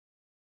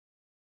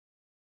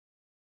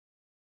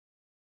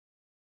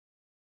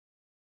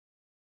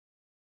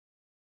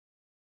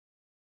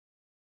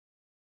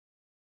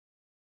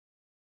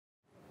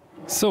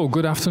So,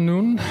 good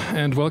afternoon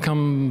and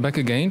welcome back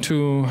again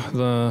to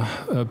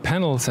the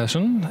panel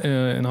session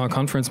in our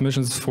conference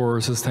Missions for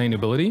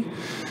Sustainability.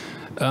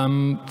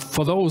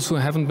 For those who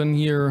haven't been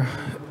here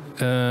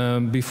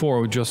before,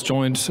 who just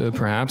joined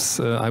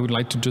perhaps, I would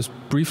like to just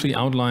briefly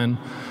outline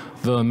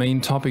the main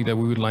topic that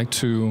we would like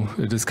to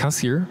discuss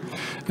here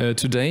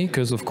today,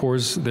 because of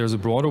course there's a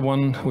broader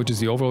one, which is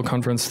the overall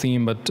conference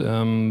theme, but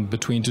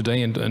between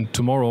today and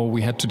tomorrow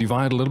we had to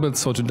divide a little bit.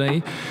 So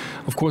today,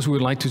 of course, we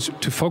would like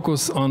to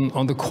focus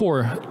on the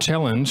core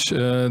challenge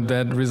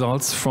that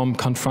results from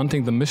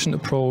confronting the mission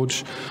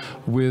approach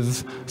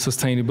with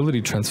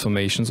sustainability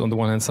transformations on the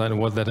one hand side and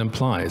what that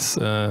implies.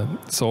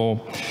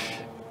 So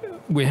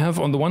we have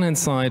on the one hand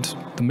side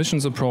the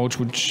missions approach,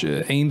 which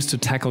aims to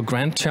tackle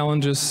grand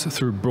challenges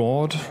through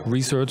broad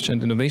research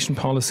and innovation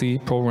policy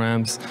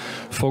programs,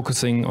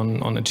 focusing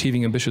on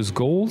achieving ambitious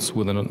goals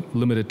within a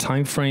limited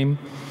time frame,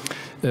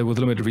 with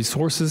limited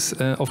resources,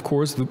 of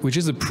course, which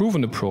is a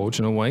proven approach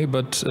in a way,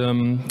 but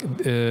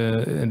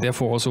and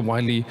therefore also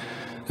widely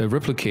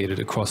replicated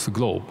across the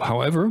globe.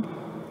 However,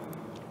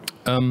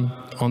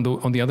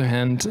 on the other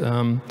hand,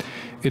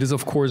 it is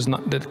of course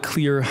not that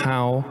clear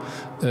how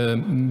the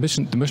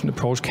mission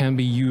approach can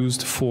be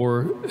used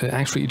for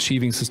actually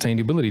achieving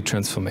sustainability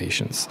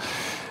transformations.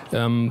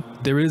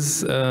 There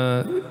is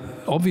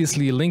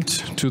obviously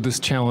linked to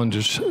this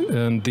challenge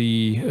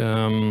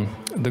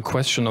the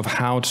question of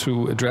how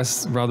to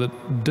address rather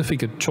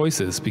difficult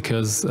choices,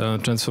 because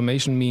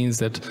transformation means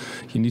that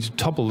you need to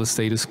topple the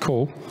status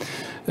quo,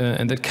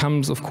 and that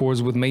comes of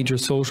course with major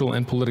social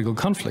and political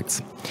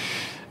conflicts.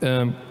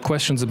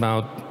 Questions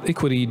about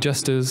equity,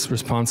 justice,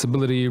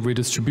 responsibility,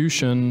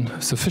 redistribution,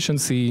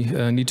 sufficiency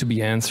need to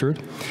be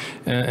answered.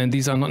 And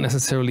these are not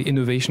necessarily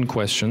innovation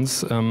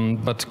questions,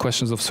 but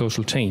questions of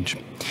social change.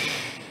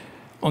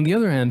 On the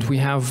other hand, we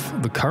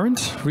have the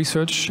current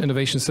research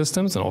innovation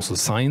systems and also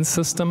science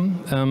system,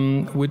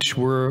 which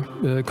were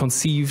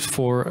conceived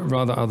for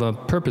rather other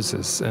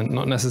purposes and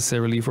not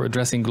necessarily for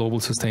addressing global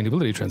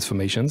sustainability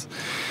transformations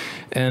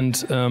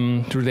and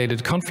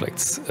related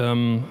conflicts,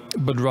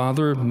 but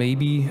rather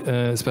maybe,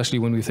 especially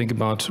when we think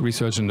about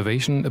research and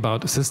innovation,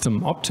 about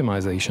system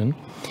optimization.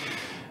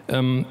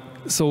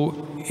 So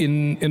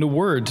in a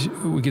word,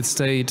 we could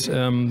state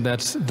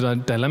that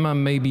the dilemma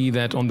may be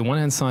that on the one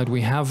hand side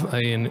we have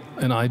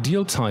an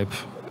ideal type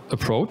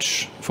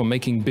approach for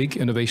making big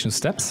innovation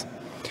steps,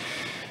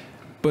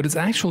 but its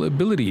actual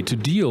ability to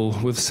deal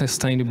with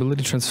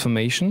sustainability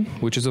transformation,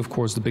 which is of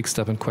course the big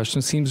step in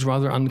question, seems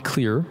rather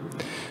unclear,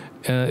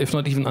 if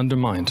not even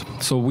undermined.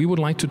 So we would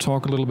like to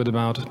talk a little bit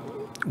about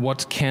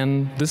what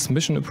can this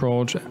mission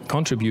approach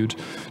contribute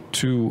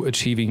to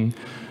achieving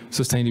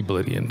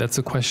sustainability, and that's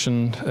a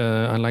question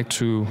I'd like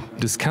to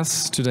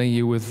discuss today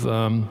here with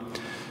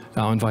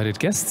our invited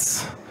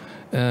guests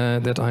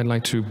that I'd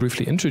like to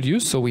briefly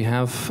introduce. So we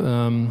have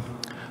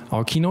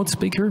our keynote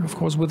speaker, of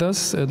course, with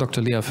us,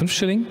 Dr. Lea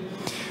Fünfschilling.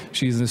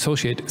 She's an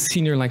associate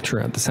senior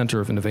lecturer at the Center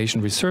of Innovation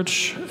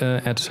Research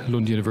at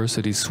Lund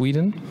University,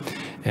 Sweden,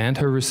 and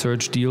her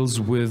research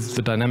deals with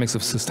the dynamics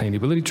of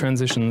sustainability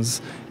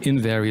transitions in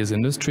various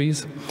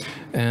industries.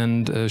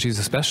 And she's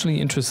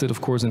especially interested,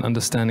 of course, in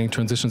understanding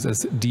transitions as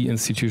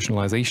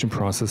deinstitutionalization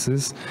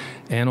processes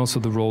and also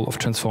the role of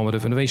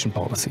transformative innovation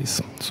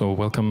policies. So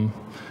welcome,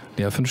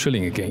 Lea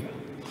Fünfschilling, again.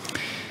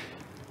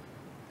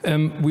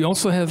 We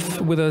also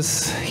have with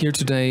us here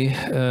today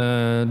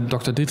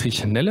Dr.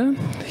 Dietrich Nelle.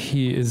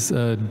 He is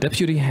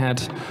Deputy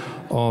Head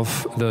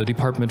of the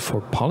Department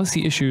for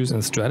Policy Issues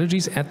and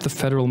Strategies at the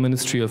Federal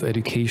Ministry of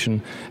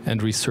Education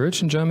and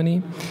Research in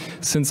Germany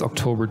since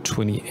October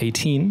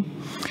 2018.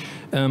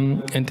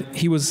 And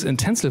he was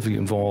intensively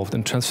involved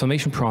in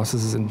transformation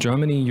processes in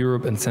Germany,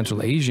 Europe, and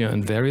Central Asia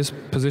in various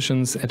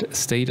positions at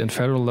state and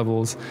federal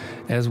levels,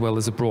 as well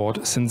as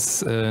abroad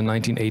since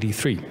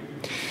 1983.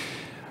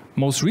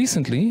 Most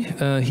recently,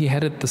 he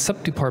headed the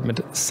sub-department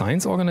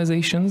Science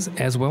Organizations,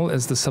 as well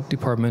as the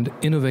sub-department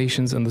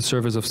Innovations in the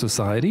Service of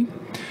Society,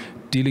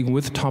 dealing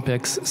with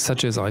topics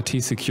such as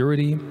IT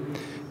security,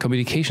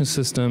 communication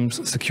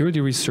systems,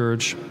 security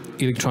research,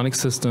 electronic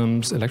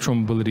systems,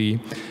 electromobility,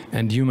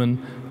 and human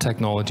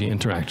technology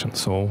interaction.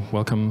 So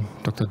welcome,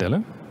 Dr.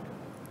 Nelle.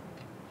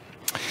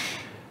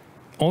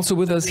 Also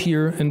with us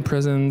here in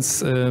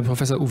presence,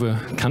 Professor Uwe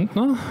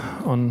Cantner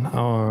on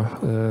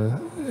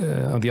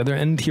the other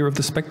end here of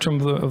the spectrum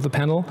of the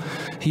panel.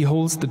 He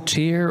holds the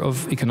chair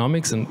of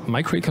economics and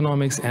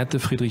microeconomics at the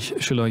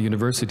Friedrich Schiller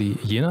University,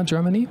 Jena,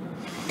 Germany,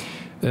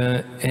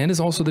 and is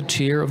also the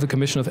chair of the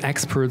Commission of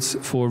Experts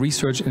for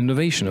Research and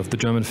Innovation of the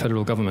German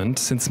federal government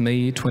since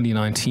May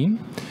 2019,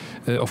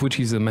 of which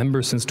he's a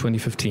member since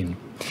 2015.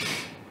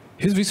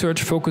 His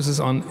research focuses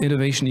on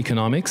innovation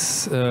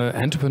economics,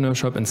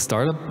 entrepreneurship and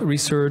startup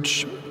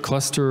research,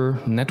 cluster,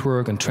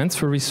 network and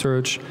transfer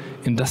research,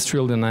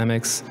 industrial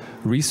dynamics,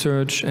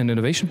 research and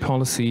innovation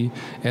policy,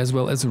 as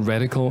well as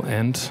radical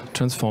and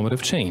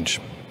transformative change.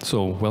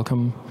 So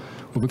welcome,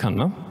 Uwe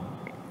Cantner.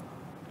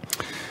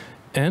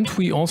 And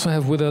we also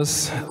have with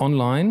us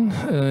online,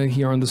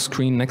 here on the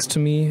screen next to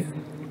me,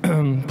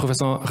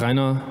 Professor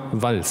Rainer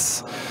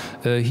Walz.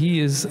 He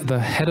is the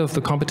head of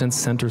the Competence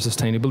Center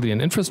Sustainability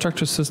and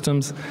Infrastructure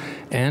Systems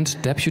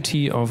and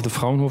deputy of the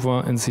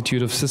Frauenhofer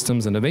Institute of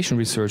Systems Innovation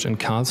Research in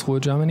Karlsruhe,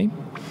 Germany.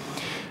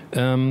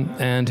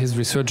 And his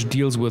research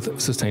deals with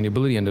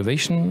sustainability and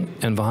innovation,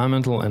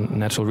 environmental and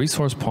natural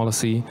resource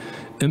policy,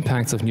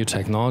 impacts of new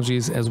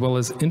technologies, as well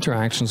as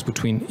interactions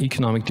between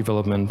economic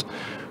development,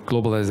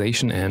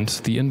 globalization, and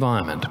the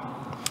environment.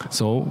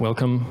 So,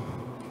 welcome,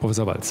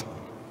 Professor Walz.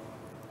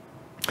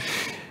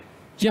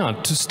 Yeah,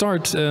 to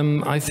start,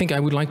 I think I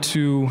would like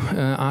to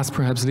ask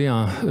perhaps Lea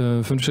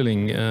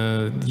Fünfschilling.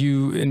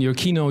 You, in your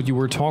keynote, you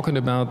were talking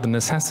about the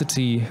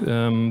necessity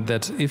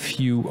that if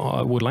you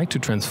would like to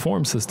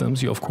transform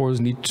systems, you of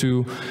course need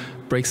to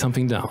break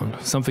something down.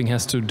 Something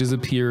has to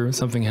disappear,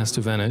 something has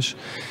to vanish.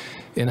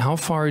 And how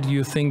far do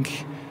you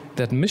think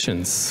that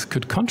missions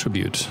could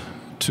contribute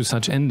to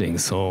such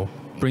endings? So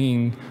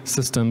bringing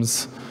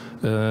systems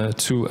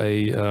to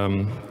a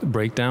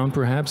breakdown,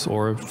 perhaps,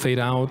 or fade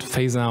out,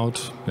 phase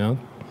out. You know?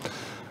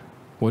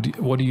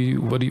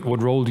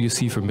 What role do you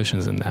see for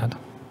missions in that?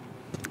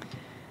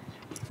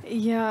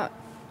 Yeah,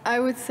 I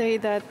would say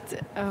that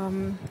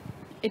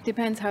it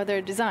depends how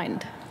they're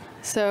designed.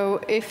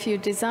 So if you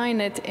design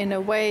it in a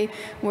way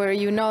where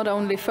you not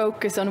only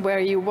focus on where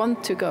you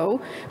want to go,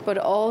 but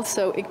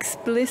also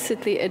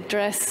explicitly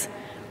address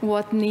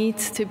what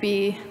needs to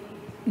be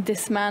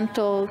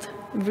dismantled,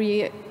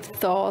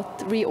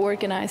 rethought,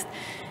 reorganized,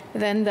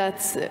 then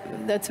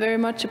that's very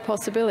much a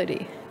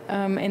possibility.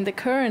 In the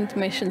current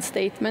mission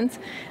statement,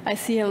 I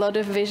see a lot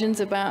of visions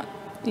about,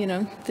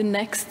 the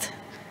next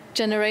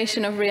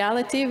generation of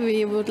reality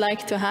we would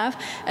like to have,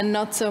 and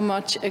not so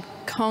much a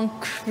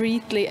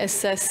concretely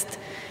assessed,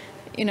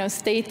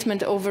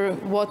 statement over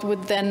what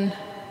would then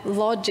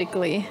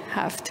logically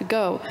have to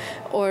go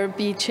or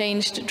be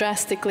changed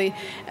drastically.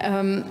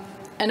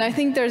 And I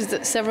think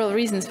there's several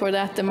reasons for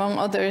that, among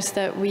others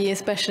that we,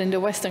 especially in the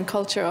Western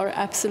culture, are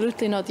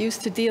absolutely not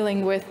used to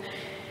dealing with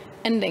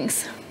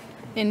endings.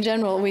 In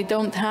general, we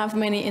don't have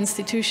many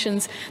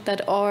institutions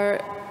that are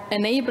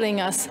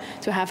enabling us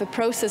to have a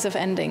process of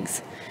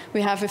endings. We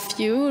have a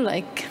few,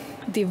 like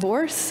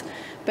divorce,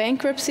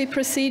 bankruptcy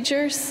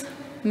procedures,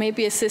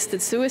 maybe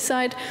assisted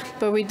suicide,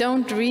 but we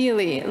don't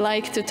really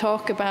like to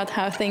talk about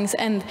how things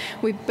end.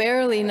 We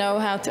barely know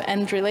how to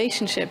end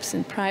relationships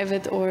in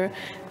private or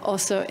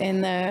also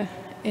in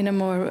a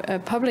more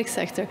public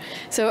sector.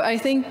 So I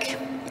think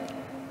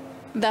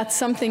that's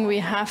something we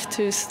have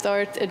to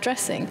start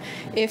addressing.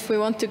 If we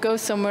want to go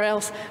somewhere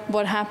else,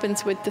 what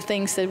happens with the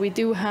things that we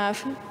do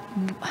have?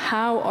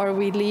 How are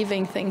we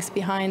leaving things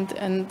behind?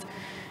 And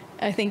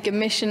I think a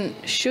mission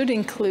should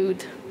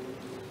include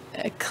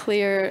a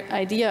clear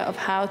idea of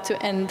how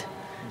to end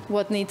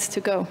what needs to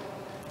go.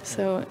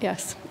 So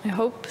yes, I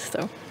hope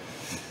so.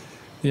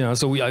 Yeah,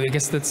 so I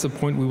guess that's the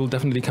point we will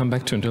definitely come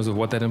back to in terms of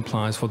what that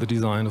implies for the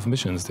design of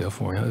missions,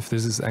 therefore, if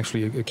this is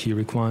actually a key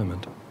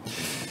requirement.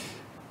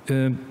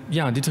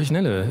 Dietrich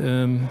Nelle,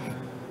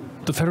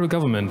 the federal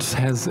government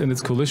has in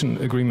its coalition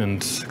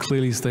agreement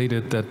clearly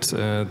stated that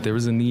there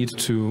is a need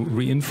to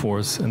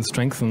reinforce and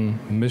strengthen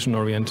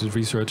mission-oriented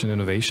research and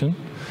innovation,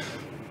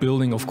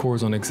 building, of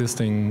course, on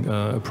existing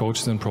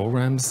approaches and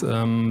programs,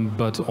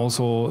 but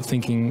also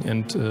thinking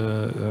and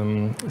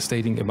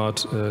stating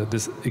about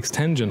this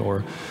extension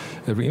or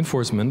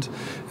reinforcement.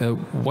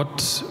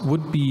 What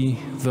would be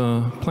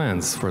the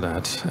plans for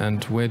that,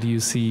 and where do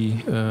you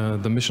see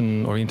the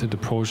mission-oriented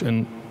approach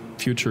in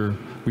future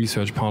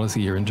research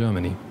policy here in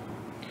Germany?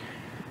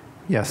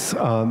 Yes,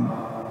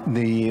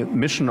 the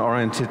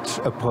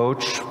mission-oriented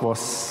approach was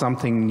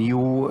something new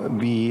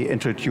we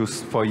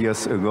introduced 4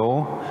 years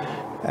ago,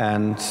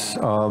 and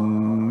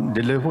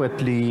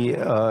deliberately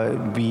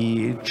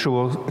we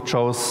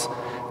chose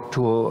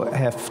to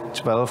have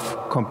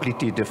 12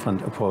 completely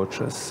different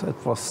approaches.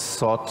 It was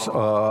thought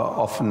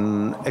of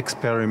an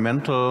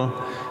experimental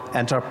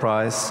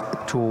enterprise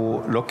to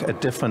look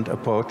at different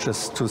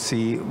approaches to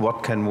see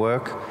what can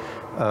work,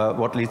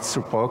 what leads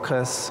to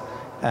progress,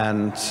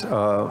 and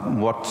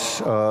what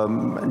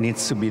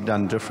needs to be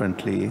done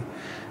differently.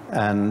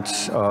 And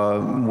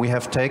we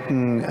have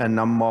taken a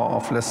number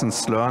of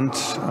lessons learned.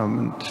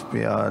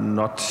 We are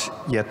not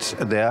yet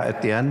there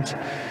at the end.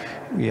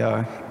 We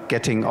are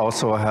getting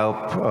also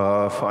help,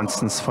 for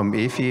instance, from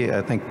EFI.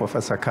 I think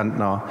Professor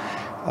Cantner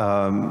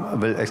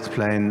will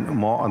explain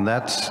more on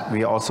that.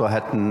 We also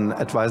had an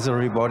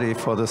advisory body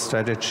for the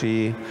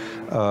strategy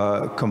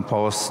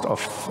composed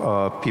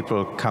of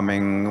people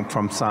coming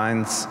from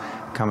science,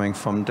 coming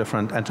from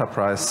different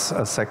enterprise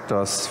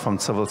sectors, from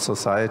civil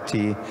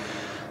society,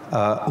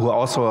 who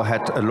also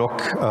had a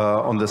look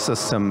on the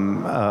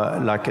system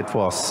like it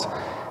was.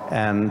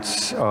 And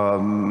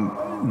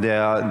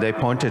they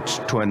pointed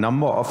to a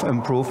number of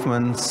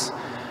improvements.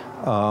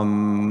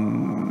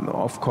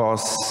 Of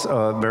course,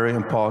 very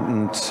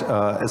important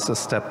is the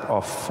step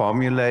of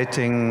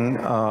formulating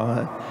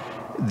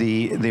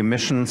the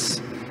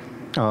missions.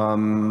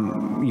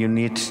 You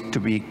need to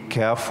be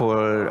careful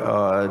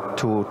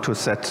to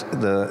set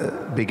the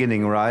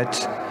beginning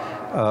right,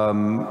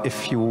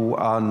 if you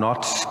are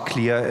not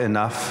clear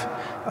enough,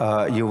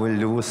 you will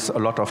lose a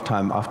lot of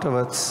time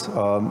afterwards.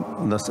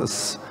 This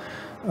is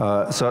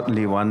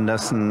certainly one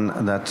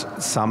lesson, that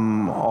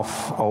some of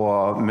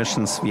our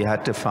missions we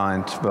had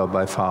defined were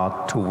by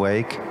far too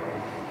vague.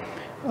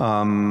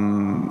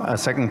 A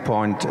second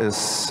point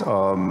is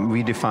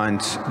we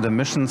defined the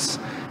missions,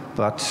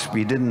 but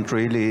we didn't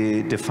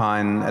really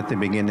define at the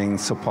beginning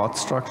support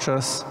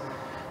structures.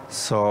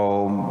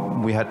 So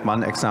we had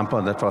one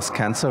example that was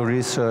cancer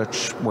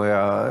research,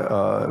 where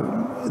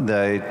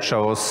they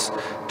chose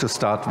to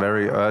start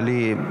very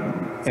early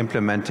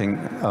implementing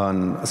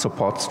a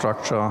support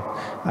structure,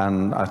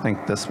 and I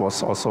think this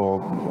was also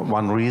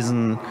one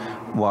reason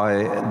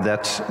why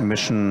that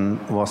mission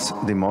was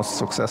the most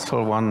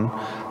successful one.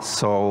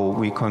 So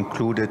we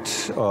concluded,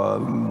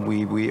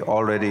 we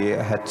already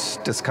had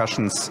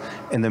discussions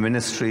in the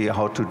ministry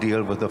how to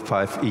deal with the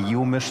 5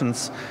 EU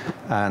missions,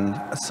 and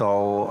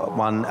so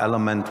one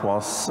element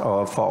was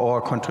for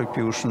our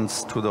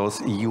contributions to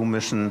those EU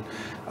missions,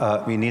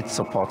 we need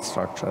support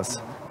structures.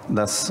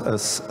 This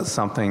is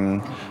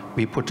something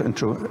we put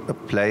into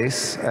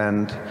place,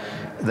 and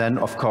then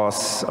of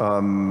course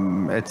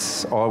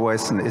it's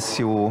always an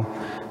issue,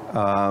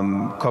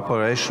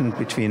 cooperation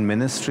between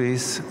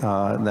ministries. They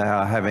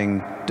are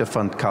having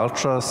different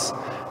cultures,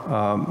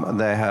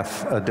 they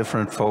have a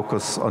different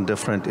focus on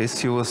different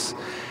issues.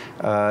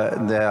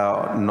 They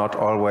are not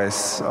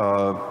always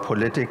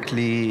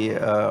politically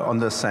on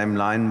the same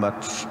line,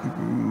 but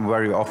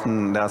very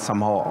often they are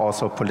somehow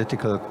also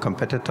political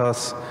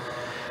competitors.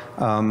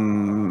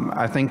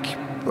 I think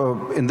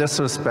in this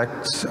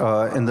respect,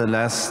 in the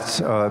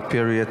last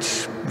period,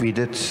 we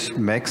did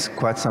make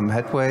quite some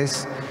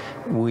headways.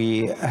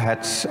 We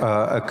had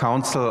a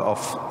council of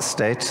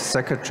state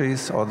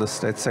secretaries, or the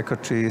state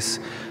secretaries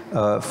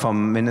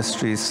from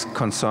ministries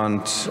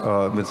concerned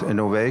with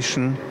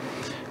innovation.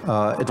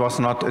 It was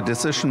not a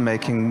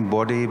decision-making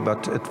body,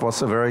 but it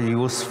was a very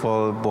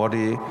useful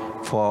body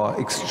for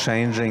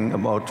exchanging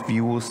about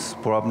views,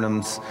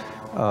 problems,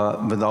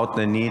 without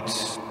the need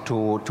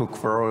to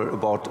quarrel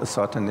about a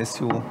certain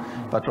issue,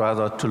 but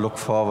rather to look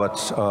forward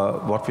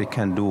what we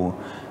can do.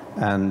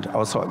 And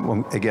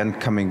also, again,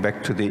 coming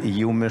back to the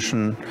EU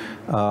mission,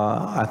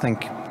 I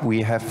think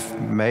we have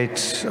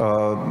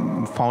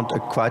found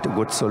quite a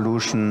good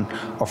solution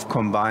of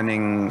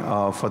combining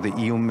for the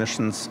EU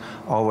missions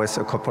always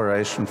a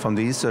cooperation from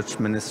the research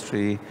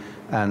ministry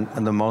and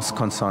the most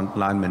concerned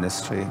line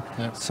ministry.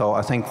 Yeah. So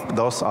I think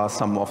those are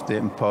some of the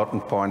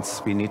important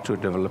points we need to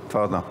develop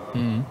further.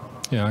 Mm.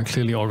 Yeah,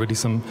 clearly already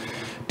some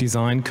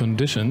design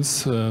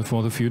conditions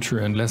for the future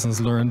and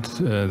lessons learned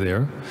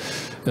there.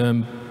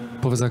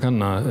 Professor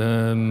Cantner,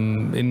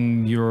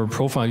 in your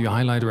profile you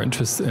highlight your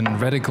interest in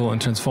radical and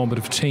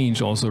transformative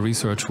change, also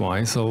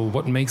research-wise. So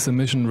what makes a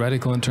mission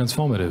radical and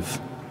transformative?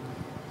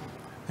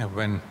 Yeah,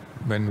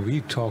 when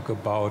we talk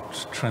about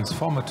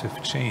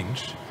transformative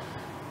change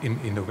in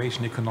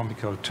innovation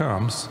economical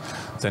terms,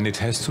 then it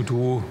has to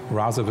do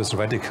rather with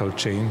radical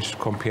change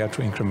compared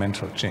to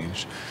incremental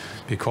change.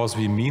 Because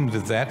we mean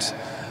with that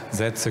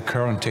the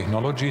current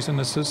technologies in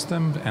the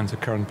system and the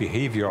current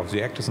behavior of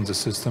the actors in the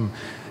system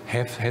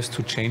has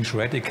to change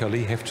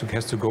radically,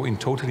 has to go in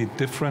totally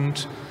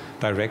different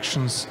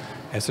directions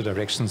as the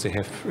directions they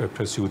have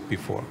pursued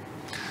before.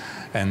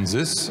 And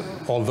this,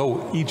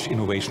 although each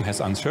innovation has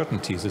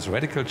uncertainties, this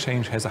radical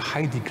change has a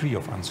high degree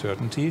of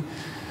uncertainty,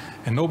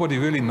 and nobody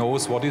really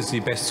knows what is the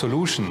best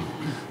solution.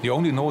 You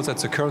only know that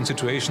the current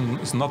situation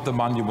is not the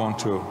one you want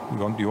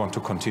to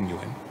continue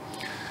in.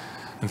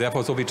 And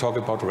therefore, so we talk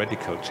about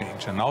radical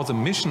change. And now the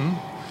mission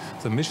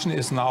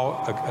is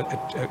now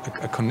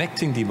a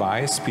connecting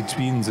device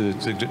between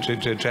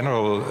the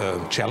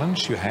general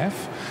challenge you have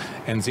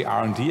and the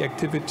R&D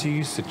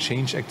activities, the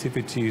change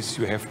activities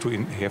you have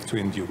to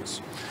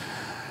induce.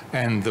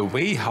 And the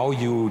way how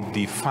you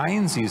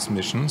define these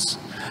missions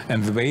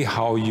and the way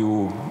how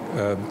you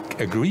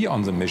agree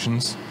on the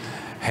missions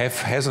have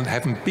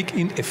a big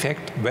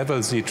effect whether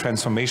the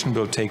transformation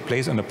will take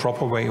place in a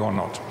proper way or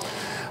not.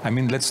 I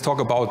mean, let's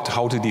talk about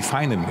how to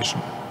define a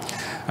mission.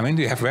 I mean,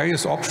 you have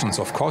various options.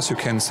 Of course, you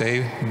can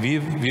say,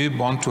 we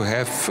want to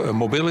have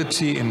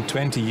mobility in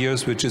 20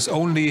 years, which is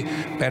only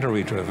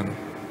battery-driven.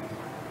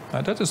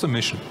 That is a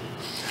mission.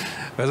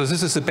 Whether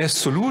this is the best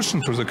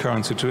solution to the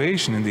current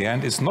situation in the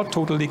end is not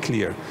totally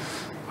clear.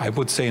 I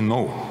would say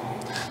no.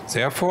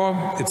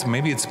 Therefore,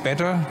 maybe it's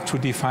better to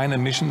define a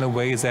mission in a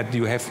way that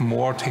you have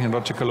more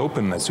technological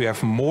openness. You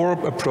have more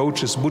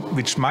approaches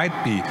which might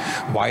be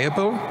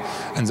viable,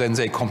 and then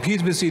they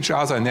compete with each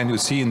other, and then you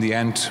see in the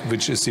end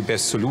which is the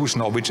best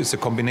solution or which is a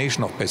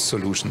combination of best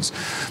solutions.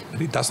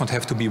 It does not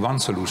have to be one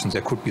solution.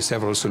 There could be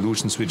several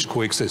solutions which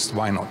coexist.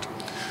 Why not?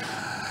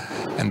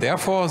 And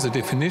therefore, the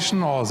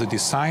definition or the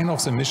design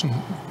of the mission,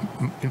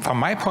 from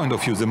my point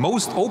of view, the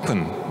most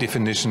open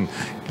definition,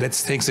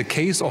 let's take the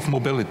case of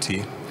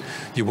mobility.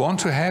 You want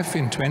to have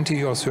in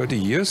 20 or 30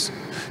 years,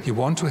 you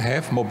want to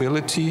have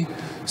mobility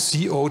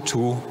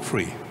CO2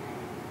 free.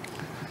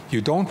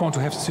 You don't want to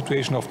have the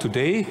situation of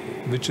today,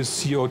 which is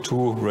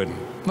CO2 ridden.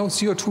 No,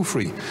 CO2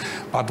 free.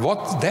 But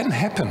what then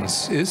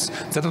happens is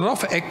that a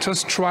lot of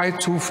actors try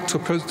to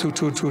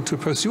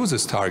pursue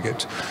this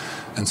target.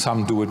 And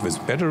some do it with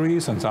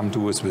batteries, and some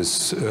do it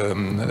with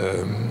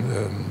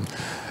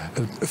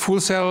fuel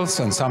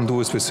cells, and some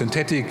do it with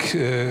synthetic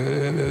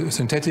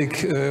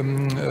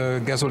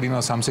gasoline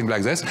or something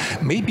like this.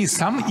 Maybe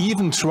some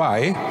even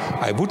try,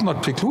 I would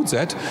not preclude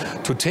that,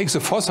 to take the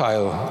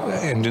fossil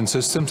engine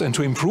systems and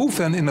to improve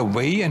them in a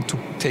way and to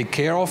take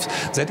care of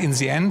that in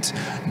the end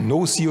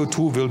no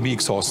CO2 will be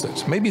exhausted.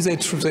 Maybe they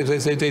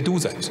do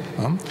that.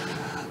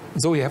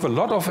 So you have a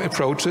lot of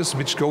approaches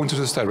which go into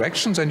this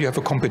direction, and you have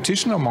a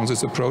competition among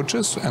these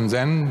approaches, and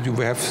then you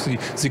have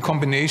the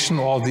combination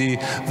or the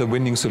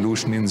winning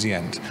solution in the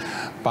end.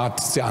 But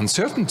the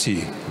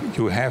uncertainty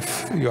you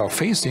are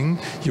facing,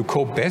 you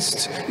cope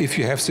best if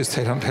you have this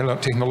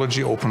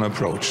technology open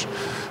approach.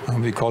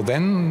 Because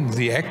then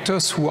the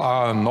actors who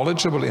are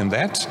knowledgeable in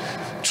that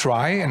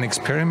try and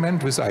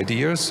experiment with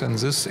ideas, and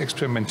this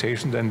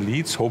experimentation then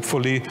leads,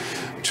 hopefully,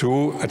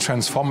 to a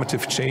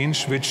transformative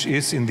change, which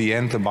is, in the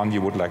end, the one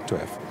you would like to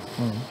have.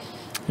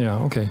 Yeah,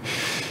 okay.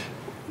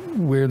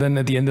 Where then,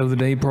 at the end of the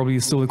day, probably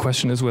still the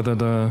question is whether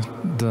the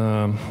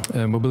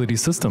mobility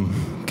system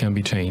can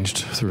be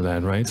changed through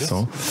that, right? Yes.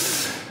 So,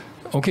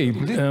 okay.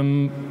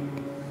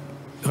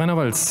 Rainer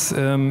Walz,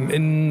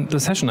 in the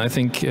session, I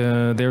think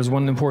there's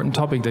one important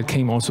topic that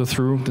came also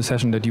through the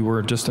session that you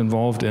were just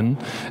involved in,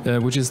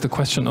 which is the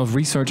question of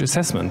research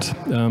assessment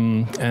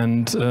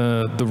and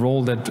the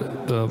role that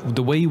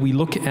the way we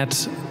look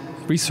at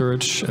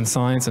research and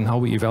science and how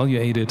we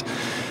evaluate it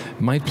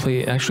might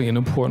play actually an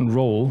important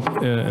role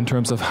in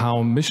terms of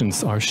how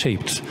missions are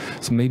shaped.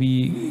 So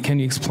maybe can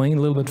you explain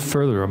a little bit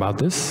further about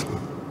this?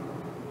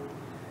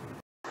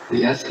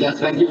 Yes,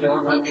 thank you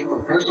very much.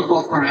 First of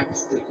all,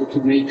 perhaps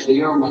to make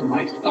clear what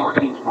my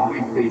starting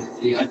point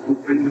basically, I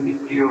could bring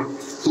with you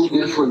two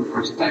different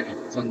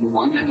perspectives. On the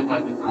one hand,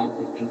 I've been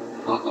involved in a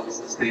lot of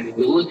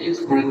sustainability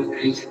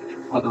strategies,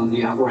 but on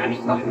the other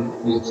hand, I'm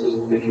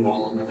also been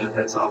involved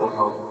as our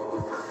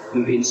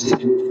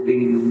institute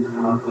in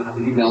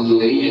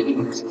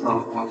evaluating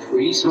of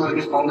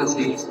research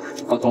policies,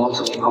 but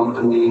also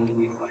accompanying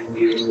these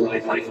ideas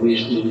like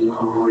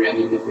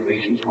mission-oriented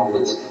innovation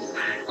policies.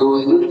 So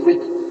a little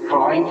bit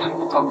trying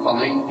to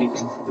combine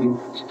these two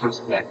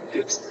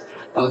perspectives.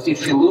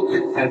 If you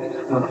look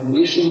at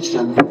missions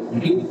and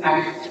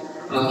impact,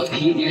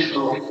 key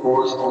issue, of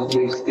course,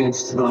 always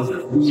is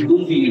who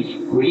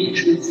we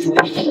reach with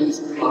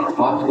missions,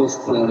 what was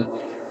the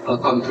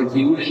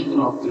contribution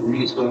of the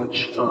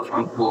research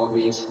for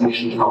these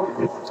mission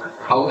targets.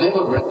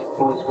 However, that of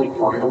course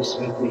requires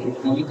that we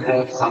need to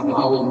have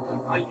somehow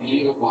an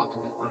idea what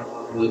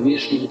the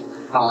mission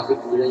target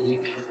really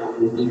is, or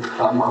we need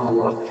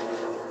somehow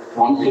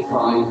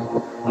quantify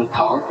the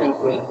target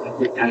that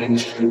we can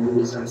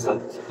use as a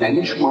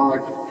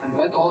benchmark. And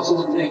that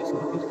also makes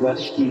the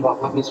question,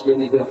 what is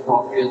really the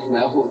appropriate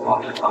level of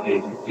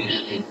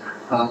mission?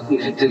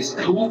 If it is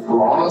too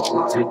broad,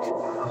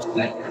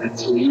 like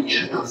let's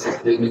reach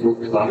sustainable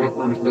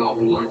development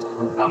goal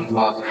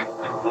number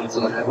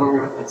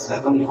whatsoever,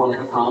 7, for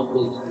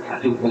example, I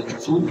think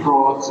that's too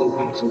broad, so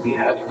we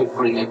have to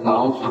bring it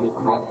down to the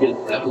appropriate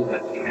level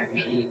that we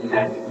actually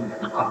can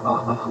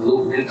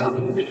look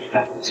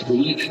at this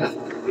reach.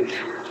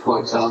 For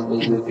example,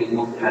 we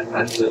look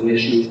at the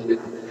missions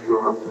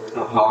with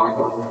the heart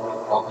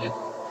of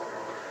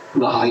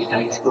the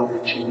high-tech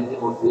strategy,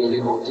 or really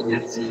also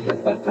can see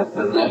that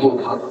the level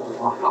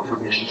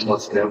of emissions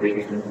was very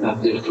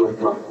different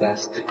from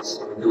plastics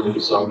to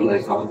something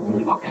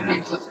like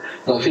cancer.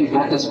 So I think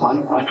that is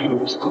one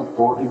most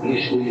important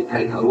issue. You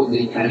can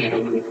only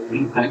measure the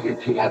impact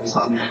if you have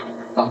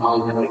somehow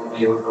like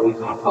idea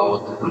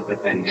about the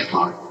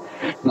benchmark.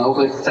 Now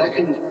the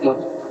second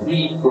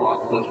key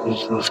problem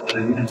is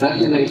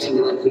evaluating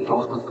the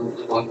process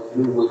of what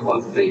Uwe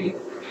was saying.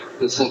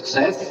 The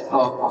success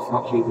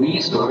of your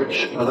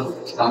research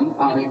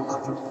sometimes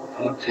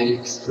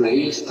takes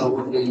place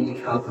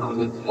only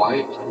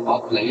quite a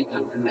lot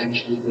later than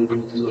actually the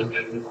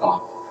research began.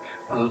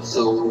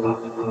 So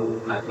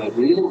a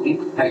real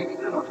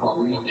impact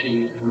for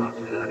reaching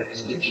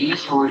SDGs,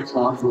 for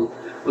example,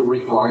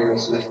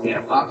 requires that we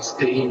have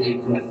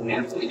upscaling, that we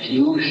have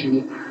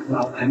diffusion,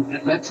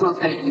 and that's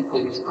not taking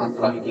place on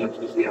one year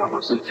to the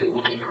other. So if you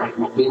look at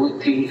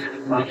mobility,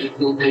 it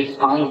will take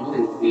time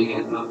to be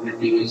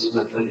reduced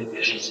with the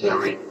emissions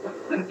very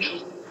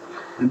substantially.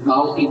 And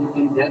now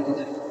in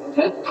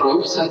that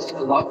process,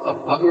 a lot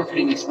of other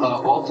things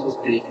are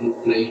also taking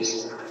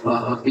place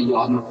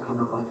beyond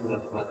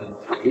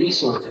the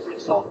research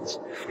results.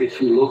 If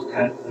you look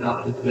at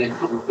the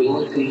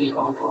mobility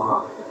of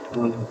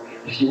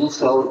fuel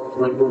cell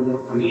driven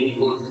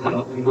vehicles,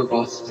 Uwe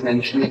was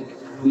mentioning,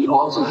 we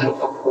also have,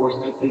 of course,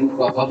 to think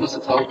about what is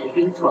about the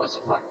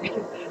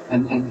infrastructure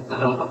and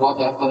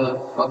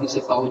what is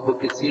about the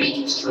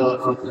decisions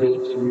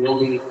to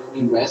really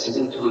invest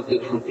into the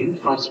different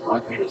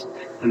infrastructures.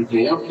 And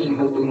there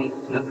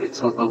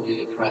it's not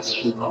only a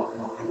question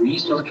of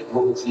research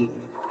policy,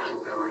 it's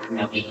also very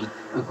much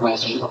a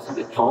question of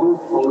the foreign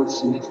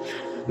policy,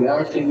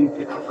 where I think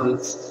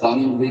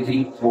some with the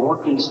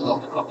importance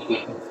of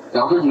the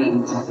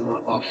governance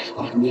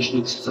of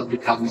missions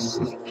becomes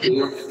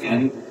clear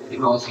again,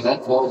 because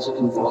that also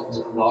involves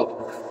a lot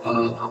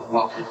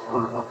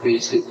of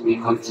basically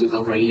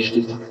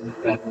considerations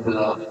that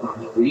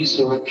the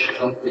research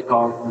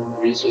department,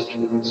 research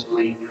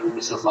ministry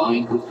is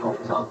aligned with, for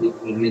example,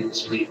 the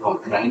Ministry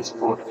of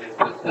Transport,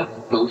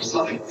 both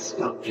sides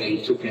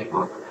play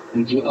together.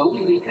 And you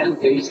only can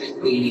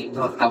basically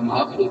come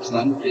up with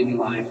something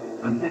like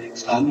an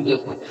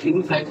extended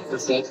impact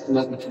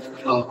assessment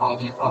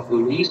of the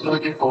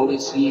research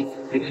policy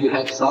if you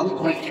have some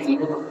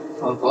idea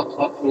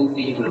what will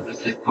be the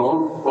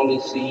sectoral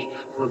policy,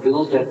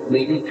 will that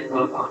link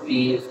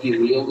be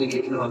really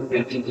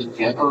getting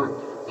together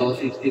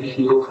if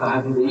you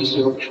have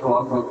research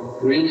for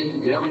really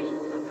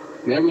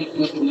very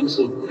good new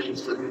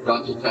solutions with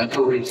regard to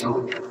batteries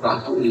or with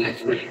regard to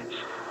electric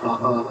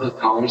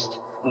cars.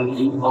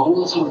 You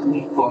also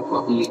need for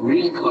the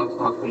real,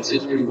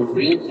 considering the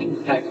real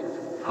impact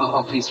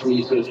of this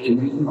research, you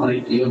need an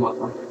idea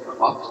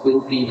what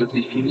will be the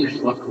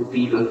definition, what will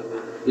be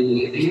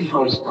the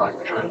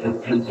infrastructure,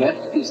 and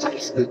that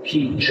is the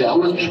key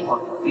challenge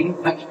of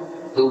impact.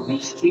 So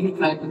this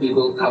impact we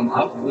will come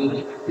up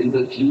with in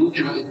the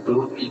future, it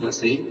will be the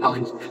same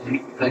kind of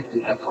impact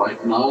we have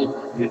right now.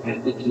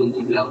 It will be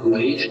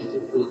evaluation,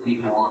 it will be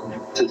more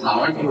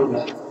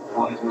scenario.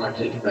 I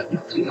think that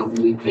the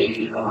only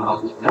way how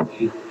we can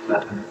feel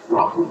that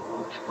problem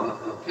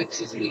of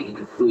excessively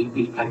doing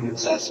impact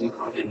assessment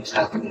for things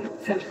happening in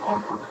 10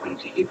 or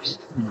 20 years.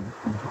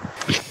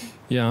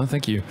 Yeah,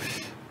 thank you.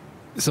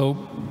 So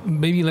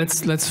maybe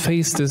let's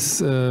face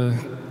this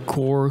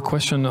core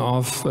question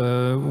of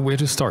where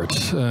to start,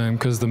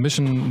 because the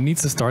mission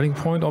needs a starting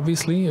point.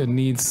 Obviously, it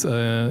needs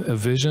a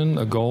vision,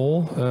 a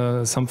goal,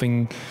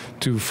 something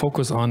to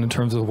focus on in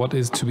terms of what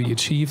is to be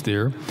achieved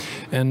there.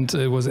 And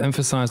it was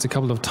emphasized a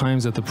couple of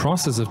times that the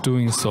process of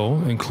doing so,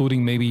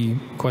 including maybe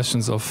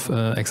questions of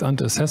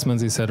ex-ante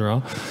assessments,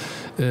 etc.,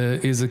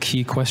 is a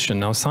key question.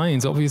 Now,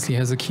 science obviously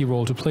has a key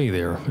role to play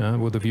there,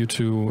 with a view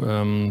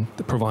to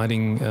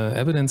providing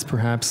evidence,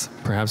 perhaps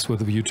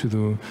with a view to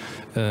the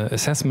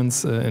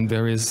assessments in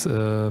various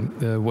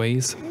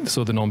ways.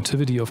 So the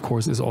normativity, of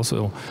course, is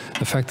also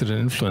affected and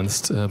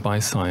influenced by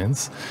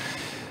science.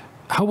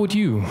 How would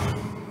you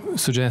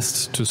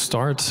suggest to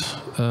start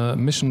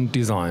mission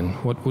design?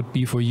 What would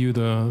be for you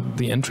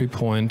the entry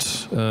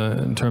point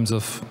in terms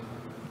of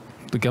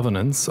the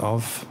governance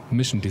of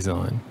mission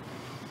design?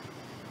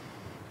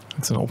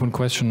 It's an open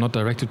question, not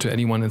directed to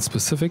anyone in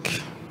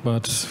specific,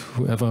 but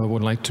whoever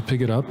would like to pick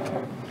it up,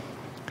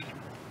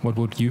 what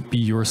would be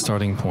your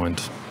starting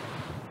point?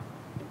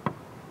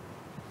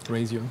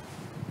 Raise your...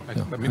 I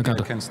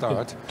can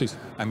start. Yeah, please.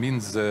 I mean,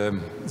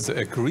 the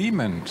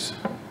agreement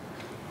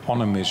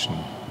on a mission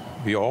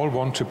we all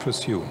want to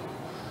pursue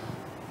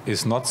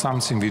is not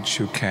something which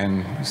you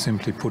can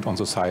simply put on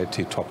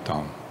society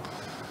top-down.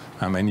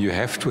 I mean, you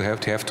have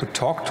to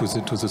talk to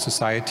the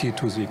society,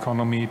 to the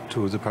economy,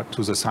 to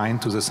the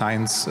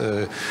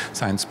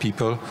science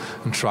people,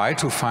 and try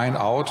to find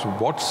out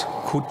what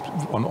could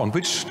on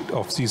which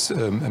of these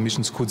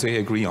missions could they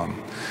agree on.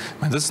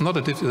 And this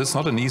is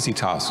not an easy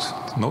task,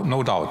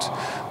 no doubt,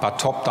 but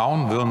top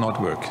down will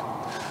not work.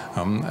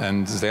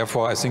 And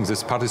therefore, I think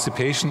this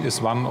participation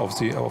is one of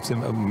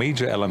the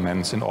major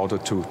elements in order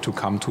to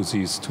come to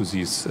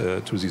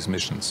these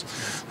missions.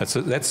 I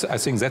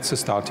think that's the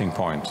starting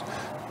point.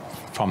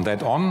 From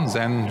that on,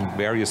 then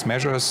various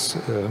measures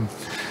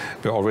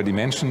were already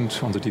mentioned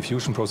on the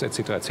diffusion process,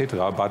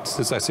 etc.,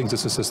 but I think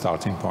this is the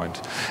starting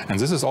point. And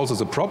this is also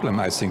the problem,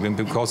 I think,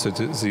 because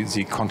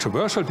the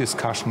controversial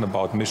discussion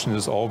about mission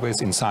is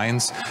always in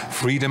science,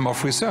 freedom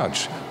of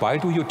research. Why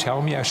do you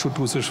tell me I should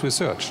do this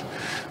research?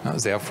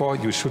 Therefore,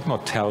 you should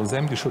not tell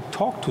them, you should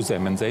talk to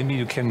them, and then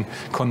you can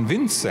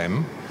convince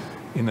them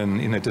in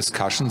a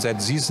discussion that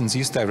these and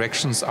these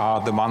directions are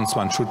the ones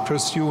one should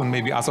pursue, and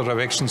maybe other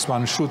directions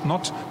one should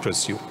not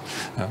pursue.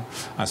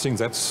 I think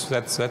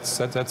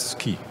that's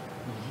key.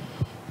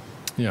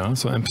 Yeah,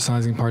 so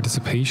emphasizing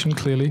participation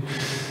clearly.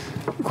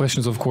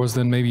 Questions, of course,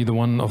 then maybe the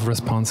one of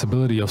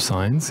responsibility of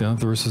science, yeah,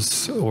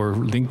 versus or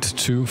linked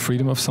to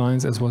freedom of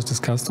science, as was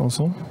discussed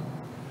also.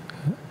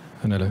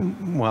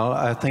 Well,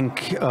 I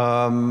think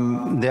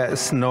there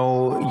is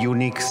no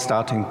unique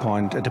starting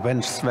point. It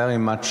depends very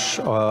much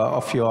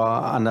of your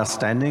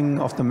understanding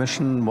of the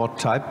mission, what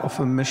type of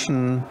a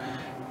mission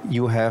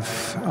you have.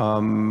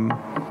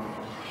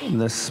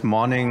 This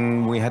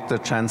morning we had the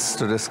chance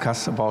to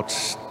discuss about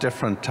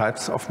different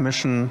types of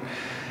mission.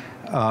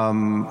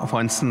 For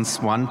instance,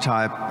 one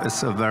type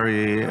is a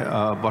very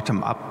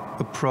bottom-up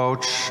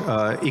approach,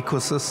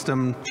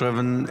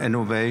 ecosystem-driven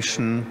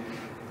innovation.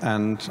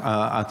 And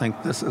I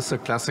think this is a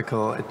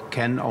classical, it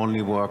can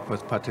only work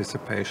with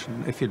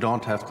participation. If you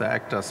don't have the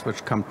actors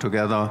which come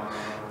together,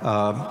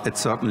 it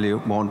certainly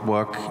won't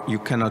work. You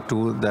cannot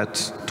do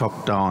that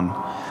top down.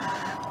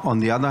 On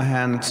the other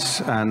hand,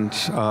 and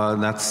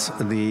that's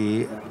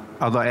the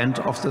other end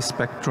of the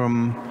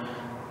spectrum,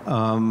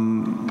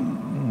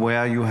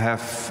 where you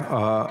have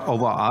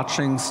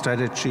overarching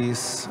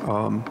strategies,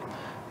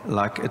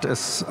 like it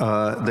is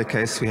the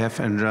case we have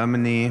in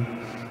Germany.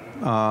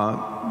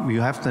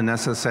 You have the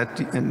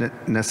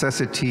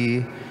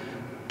necessity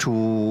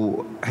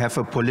to have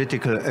a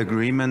political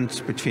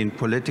agreement between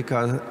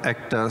political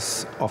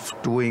actors of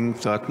doing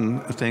certain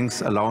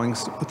things, allowing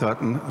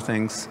certain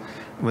things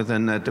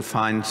within a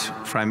defined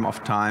frame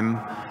of time,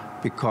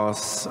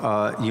 because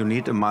you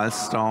need a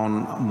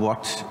milestone,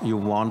 what you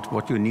want,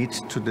 what you need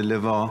to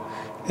deliver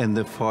in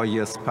the 4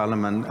 years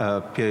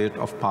period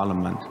of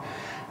parliament.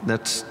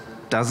 That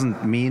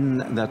doesn't mean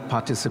that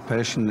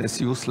participation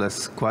is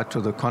useless, quite to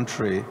the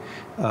contrary.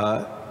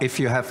 If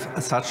you have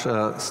such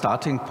a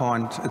starting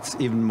point, it's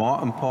even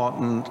more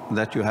important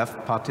that you have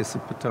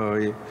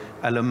participatory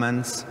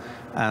elements.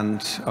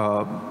 And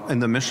in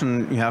the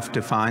mission you have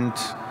defined,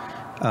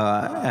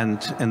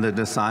 and in the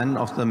design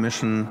of the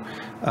mission,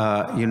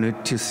 you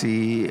need to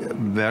see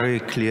very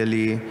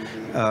clearly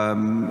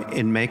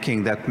in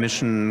making that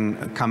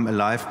mission come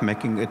alive,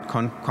 making it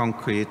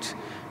concrete,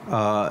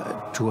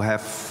 to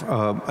have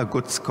a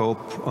good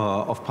scope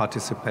of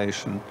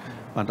participation.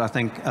 But I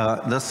think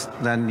this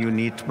then you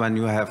need, when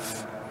you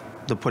have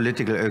the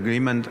political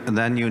agreement,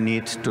 then you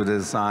need to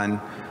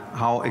design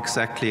how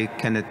exactly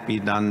can it be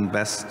done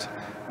best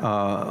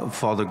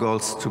for the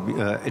goals to be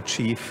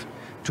achieved,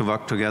 to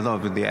work together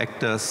with the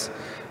actors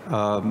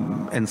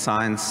in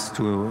science,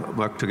 to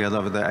work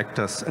together with the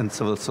actors in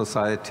civil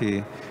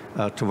society,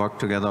 to work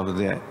together with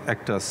the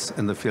actors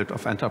in the field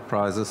of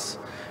enterprises.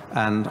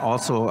 And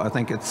also, I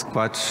think it's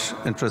quite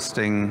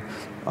interesting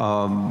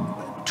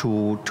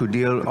to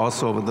deal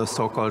also with the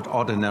so-called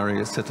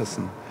ordinary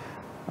citizen.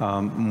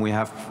 We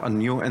have a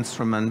new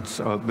instrument,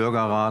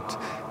 Bürgerrat.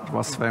 It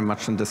was very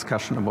much in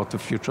discussion about the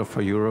future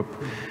for Europe.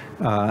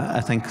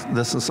 I think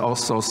this is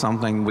also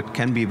something which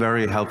can be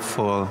very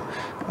helpful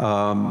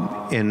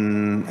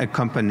in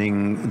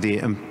accompanying the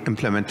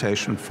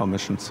implementation for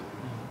missions.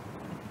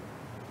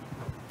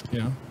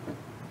 Yeah.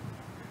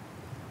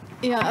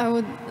 Yeah, I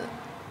would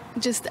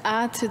just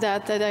add to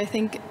that I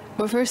think,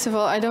 well, first of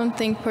all, I don't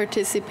think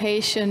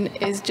participation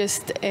is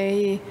just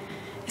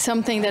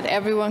something that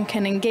everyone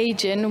can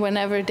engage in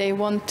whenever they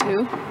want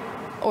to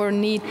or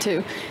need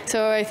to.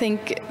 So I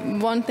think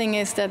one thing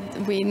is that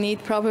we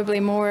need probably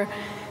more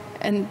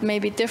and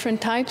maybe different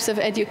types of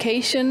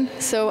education,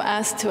 so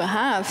as to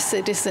have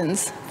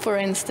citizens, for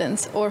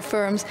instance, or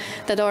firms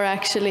that are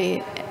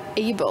actually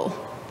able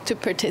to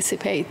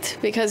participate,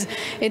 because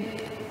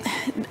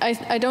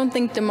I don't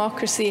think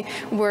democracy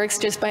works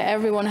just by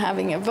everyone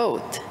having a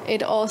vote.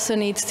 It also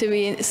needs to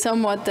be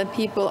somewhat that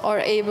people are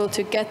able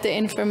to get the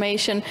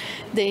information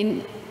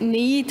they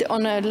need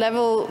on a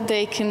level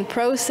they can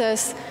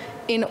process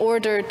in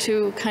order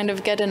to kind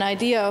of get an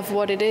idea of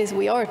what it is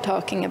we are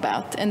talking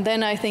about. And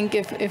then I think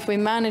if we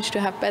manage to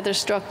have better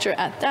structure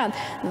at that,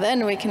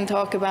 then we can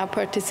talk about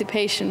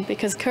participation.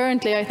 Because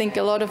currently I think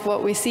a lot of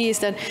what we see is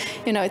that,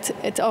 you know,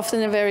 it's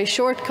often a very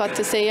shortcut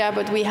to say, yeah,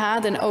 but we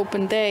had an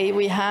open day,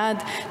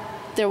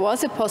 there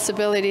was a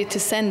possibility to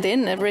send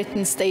in a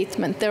written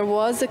statement. There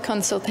was a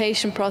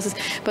consultation process,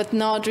 but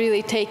not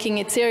really taking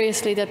it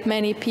seriously that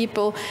many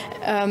people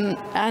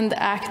and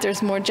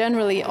actors more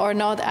generally are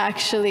not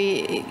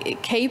actually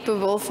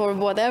capable, for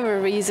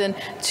whatever reason,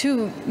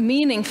 to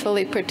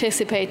meaningfully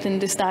participate in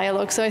this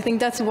dialogue. So I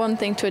think that's one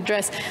thing to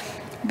address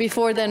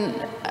before then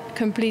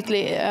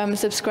completely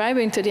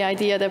subscribing to the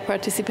idea that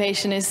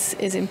participation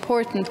is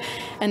important,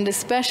 and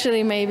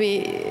especially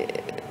maybe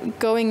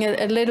going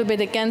a little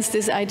bit against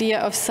this idea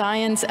of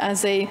science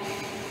as the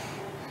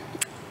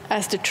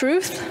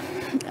truth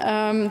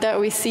that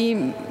we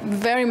see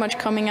very much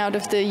coming out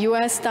of the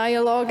US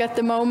dialogue at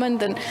the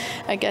moment. And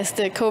I guess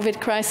the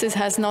COVID crisis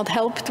has not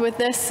helped with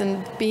this,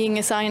 and being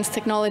a science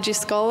technology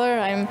scholar,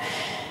 I'm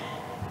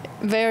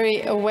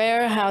very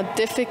aware how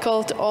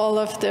difficult all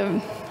of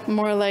the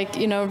more like,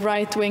 you know,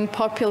 right-wing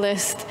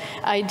populist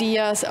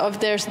ideas of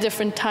there's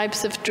different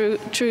types of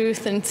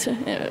truth and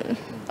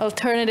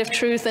alternative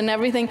truth and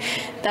everything,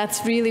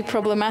 that's really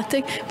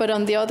problematic. But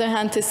on the other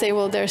hand, to say,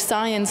 well, there's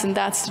science and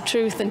that's the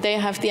truth and they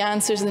have the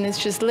answers and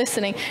it's just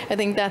listening, I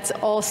think that's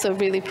also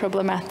really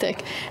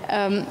problematic.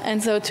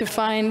 And so to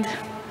find,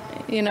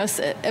 you know,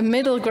 a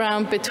middle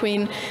ground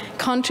between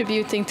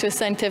contributing to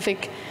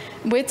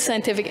with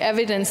scientific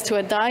evidence to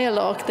a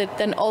dialogue that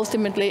then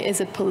ultimately is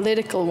a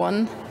political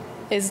one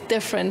is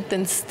different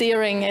than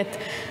steering it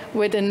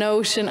with a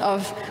notion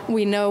of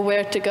we know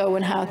where to go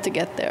and how to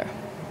get there.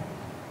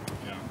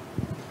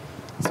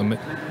 So,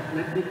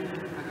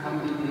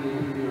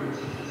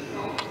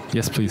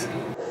 yes, please.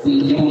 the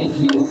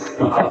unity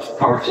of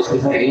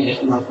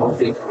participation of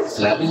different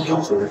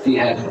levels. We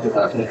have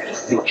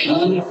the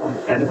key,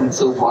 and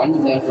so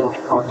one level of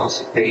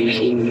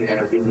participation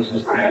where we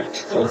need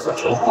science,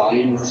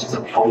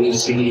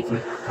 policy,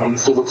 and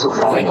civil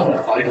society.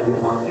 I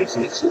don't know if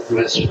it's a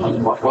question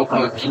on what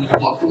are key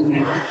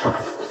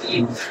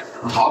bottlenecks.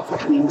 Half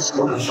of these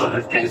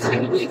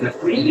can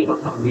really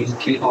these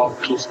key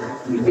options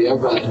where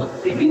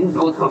the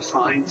input of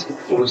science, of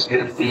course,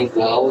 can be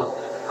well.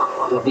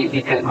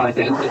 We can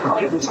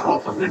identify this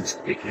bottlenecks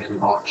we can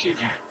watch.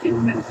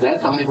 In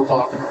that type of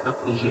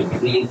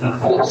opportunity,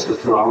 that's the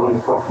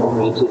ground for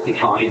also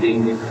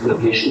defining the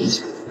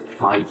visions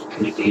might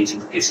be these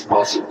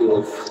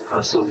possible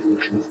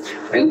solutions.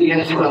 And we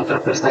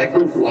have the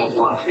second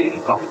level of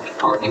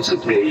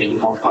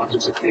participation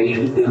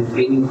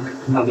in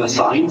the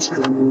science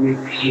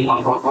community.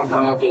 What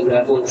are the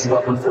levels,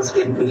 what does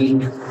it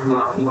mean,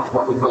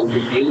 what we call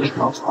the field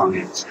of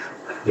science?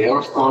 There,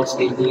 of course,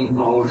 we need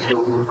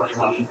also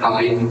some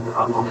kind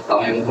of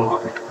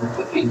dialogue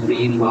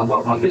between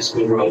what is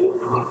the role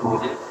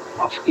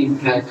of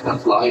impact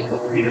of life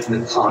of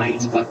different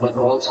science, but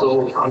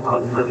also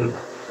on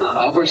the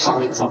other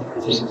sides of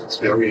this is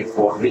very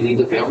important. We need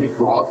a very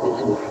broad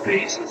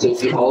base. So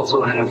we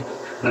also have,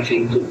 I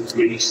think, to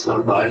increase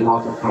the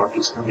dialogue and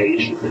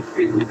participation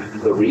in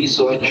the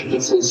research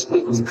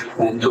systems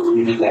and to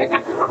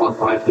reflect what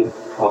might be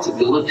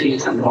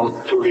possibilities and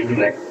also to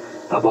reflect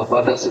about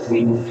what does it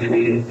mean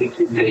if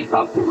we take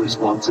up the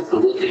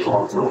responsibility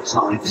also of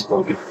science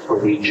for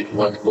reaching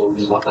what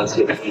goals, what does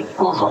it mean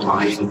for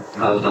providing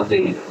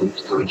the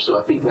research. So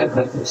I think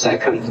that's the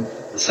second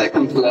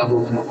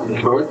level. The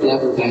third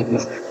level then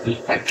is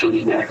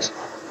actually the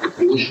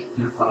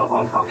execution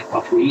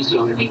of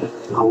research,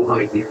 whole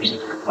ideas,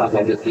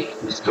 whether the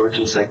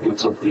certain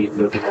segments of the in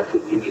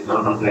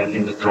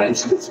the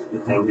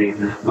transdisciplinary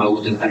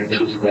mode, and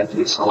actually that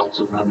is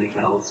also nothing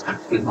else,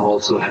 and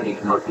also having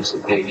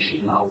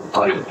participation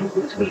outside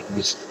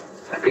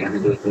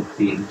again with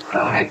the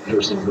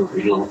actors in the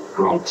real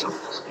world, so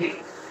to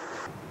speak.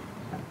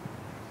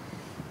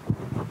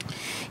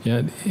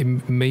 Yeah,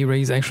 it may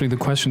raise actually the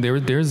question.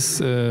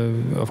 There's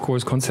of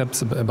course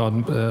concepts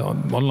about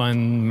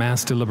online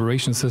mass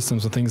deliberation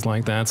systems and things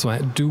like that. So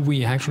do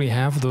we actually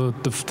have the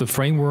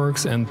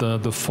frameworks and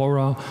the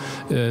fora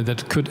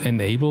that could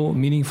enable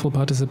meaningful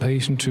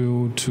participation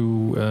to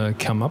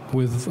come up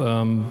with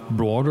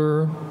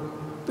broader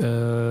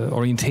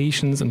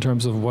orientations in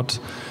terms of what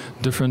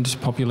different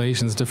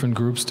populations, different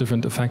groups,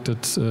 different affected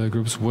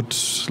groups would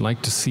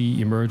like to see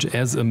emerge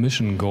as a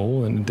mission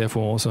goal, and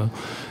therefore also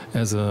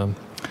as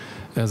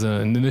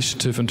an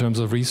initiative in terms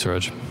of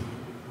research?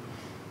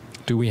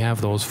 Do we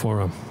have those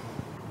fora?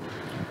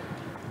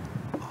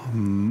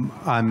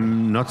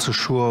 I'm not so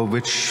sure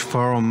which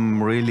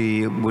forum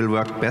really will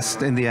work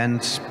best in the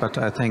end, but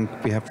I think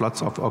we have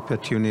lots of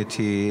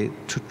opportunity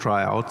to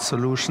try out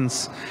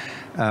solutions.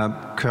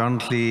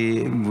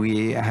 Currently,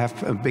 we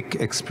have a big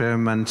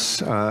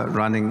experiment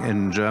running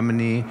in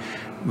Germany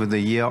with the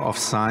Year of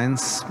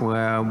Science,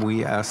 where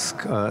we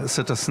ask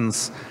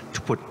citizens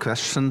to put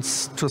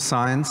questions to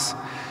science.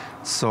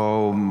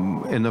 So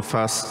in the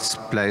first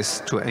place,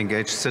 to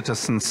engage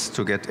citizens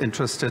to get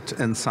interested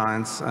in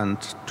science and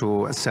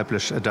to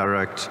establish a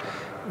direct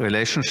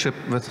relationship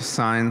with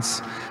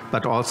science,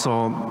 but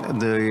also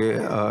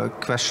the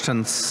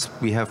questions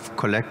we have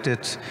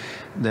collected,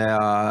 they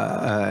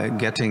are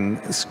getting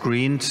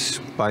screened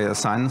by a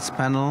science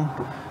panel,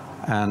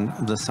 and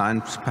the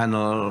science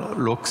panel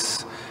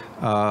looks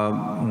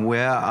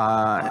where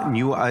are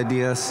new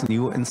ideas,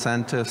 new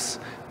incentives,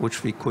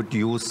 which we could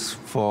use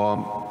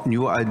for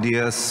new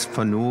ideas,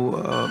 for new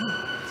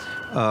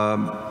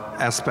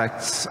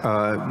aspects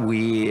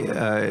we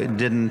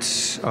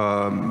didn't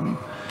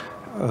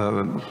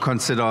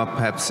consider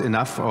perhaps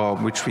enough, or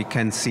which we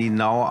can see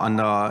now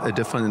under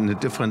in a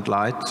different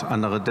light,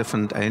 under a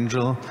different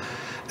angle.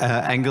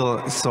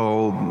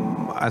 So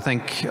I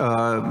think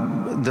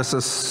this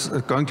is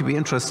going to be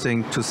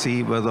interesting to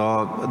see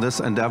whether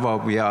this endeavor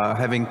we are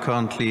having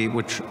currently,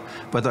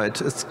 whether it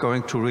is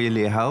going to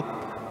really help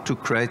to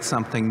create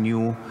something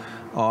new,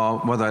 or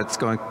whether it's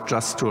going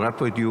just to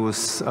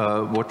reproduce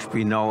what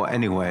we know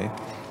anyway.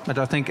 But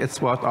I think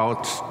it's worth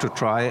out to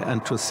try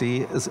and to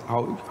see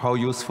how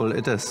useful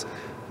it is.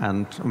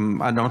 And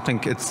I don't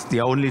think it's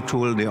the only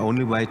tool, the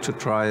only way to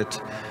try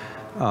it.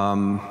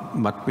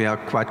 But we are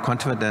quite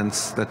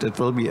confident that it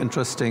will be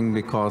interesting,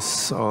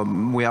 because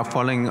we are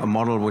following a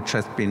model which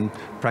has been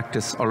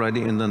practiced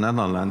already in the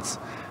Netherlands.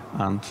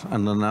 And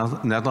in the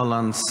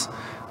Netherlands,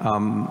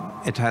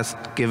 it has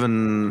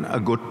given a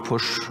good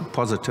push,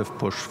 positive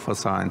push for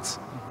science.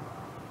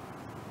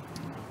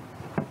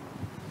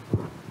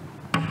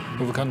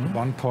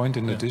 One point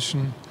in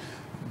addition,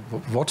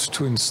 what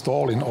to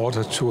install in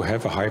order to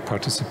have a high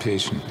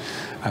participation.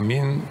 I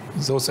mean,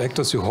 those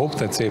actors, you hope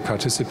that they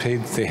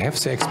participate, they have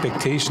the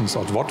expectations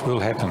of what will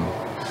happen,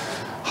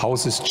 how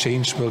this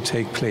change will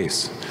take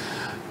place.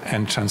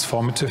 And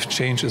transformative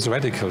change is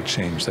radical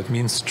change. That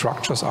means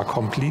structures are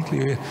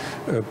completely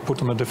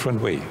put in a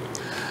different way.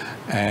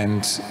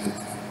 And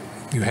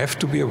you have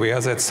to be aware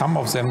that some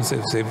of them,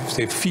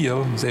 they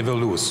feel they will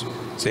lose.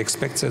 They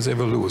expect that they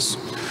will lose.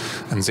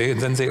 And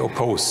then they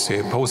oppose. They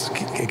oppose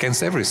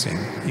against everything,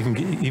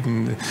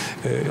 even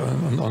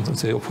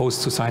they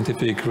oppose to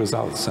scientific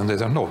results. And they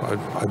say, no,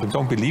 I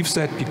don't believe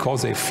that,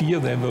 because they fear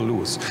they will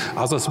lose.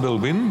 Others will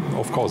win.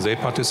 Of course, they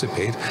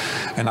participate.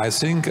 And I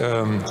think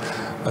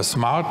a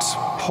smart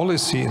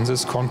policy in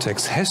this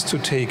context has to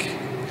take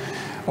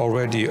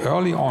already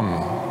early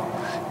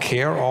on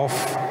care of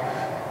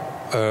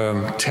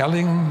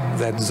telling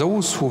that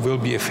those who will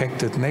be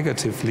affected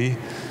negatively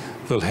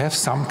will have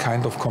some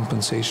kind of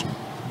compensation.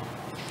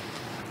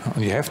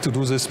 And you have to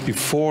do this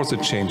before the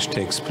change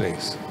takes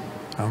place.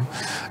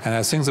 And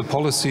I think the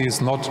policy is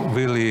not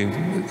really,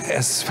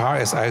 as far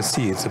as I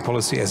see it, the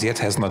policy as yet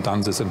has not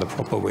done this in the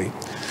proper way.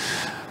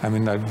 I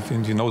mean,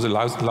 you know the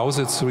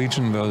Lausitz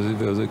region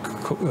where the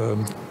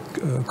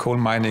coal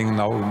mining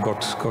now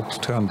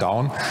got turned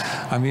down.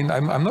 I mean,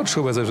 I'm not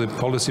sure whether the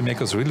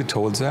policymakers really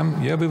told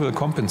them, yeah, we will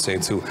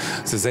compensate you.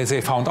 So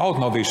they found out,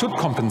 no, we should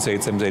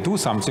compensate them. They do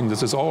something,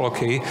 this is all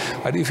okay.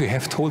 But if you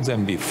have told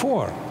them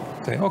before,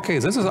 say, okay,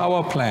 this is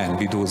our plan.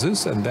 We do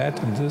this and that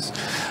and this.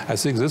 I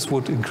think this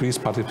would increase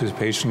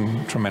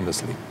participation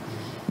tremendously.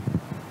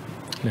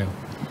 Yeah.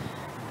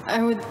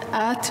 I would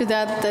add to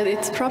that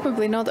it's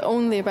probably not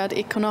only about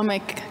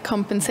economic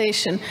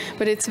compensation,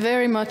 but it's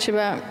very much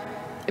about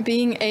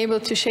being able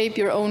to shape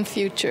your own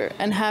future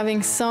and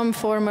having some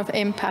form of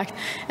impact.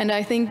 And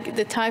I think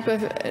the type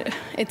of,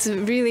 it's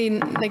really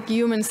like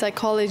human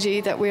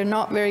psychology that we're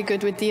not very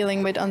good with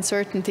dealing with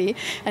uncertainty,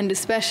 and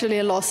especially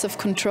a loss of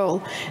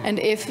control. And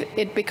if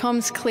it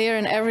becomes clear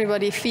and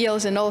everybody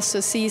feels and also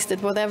sees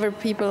that whatever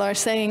people are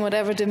saying,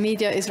 whatever the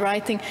media is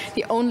writing,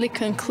 the only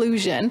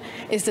conclusion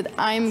is that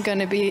I'm going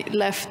to be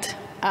left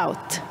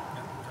out.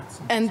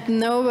 And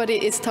nobody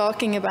is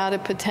talking about a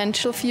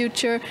potential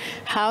future,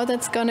 how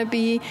that's going to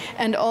be,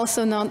 and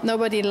also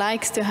nobody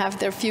likes to have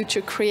their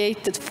future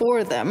created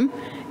for them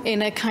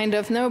in a kind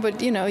of, no,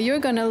 but you know, you're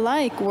going to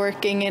like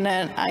working in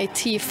an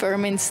IT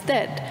firm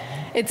instead.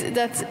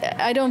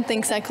 I don't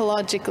think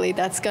psychologically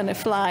that's going to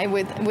fly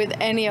with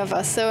any of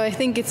us. So I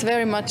think it's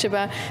very much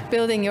about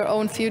building your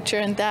own future,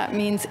 and that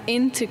means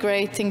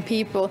integrating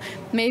people,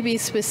 maybe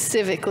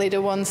specifically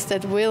the ones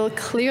that will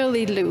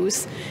clearly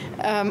lose,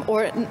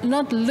 or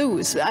not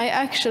lose. I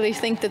actually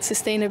think that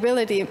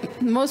sustainability,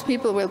 most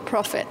people will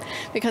profit,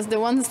 because the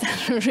ones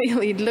that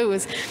really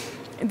lose,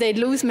 they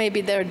lose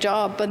maybe their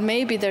job, but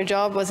maybe their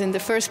job was in the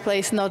first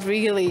place not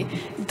really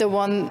the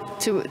one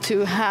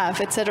to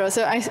have, etc.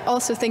 So I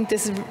also think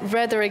this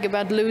rhetoric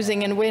about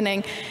losing and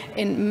winning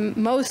in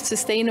most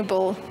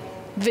sustainable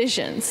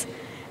visions,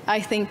 I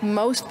think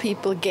most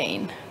people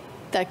gain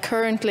that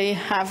currently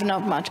have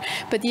not much.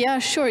 But yeah,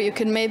 sure, you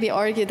can maybe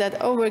argue that,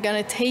 oh, we're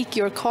going to take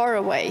your car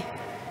away,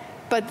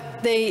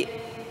 but they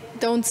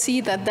don't see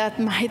that that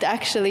might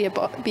actually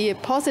be a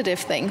positive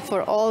thing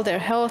for all their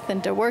health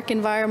and their work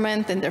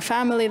environment and their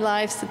family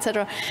lives,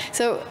 etc.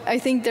 So I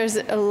think there's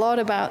a lot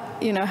about,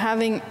 you know,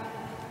 having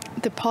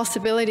the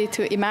possibility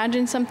to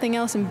imagine something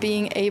else and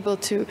being able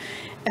to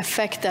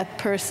affect that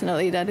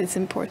personally, that is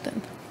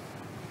important.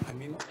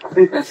 I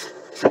think that's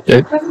a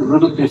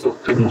little bit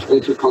of the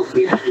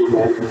difficulty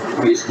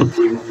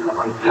recently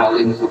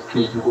telling the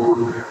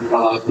people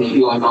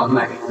you are not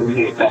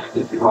negatively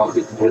affected because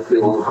it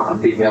will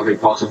be very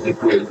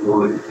positive way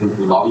in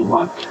the long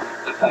run.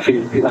 I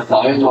think a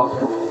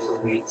dialogue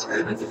also needs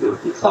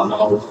to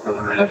somehow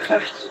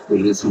have to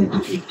listen to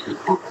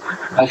people.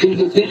 I think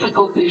the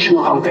difficult issue,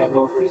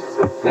 however, is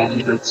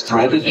that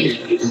strategy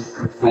is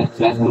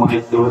that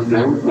might do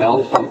very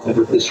well, but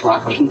the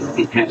disruptions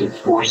we can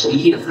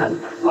foresee,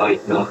 and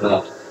like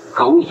the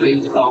coal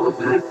phase out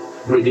there,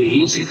 really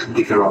easy to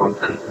figure out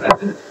that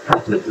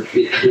the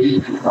big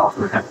trees are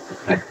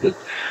affected.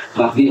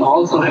 But we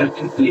also have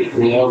to be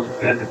aware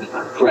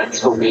that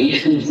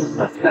transformations,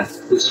 that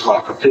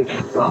disruptive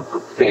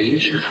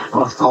change,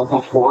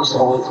 of course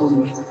also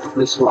means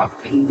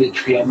disruption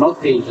which we are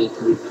not able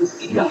to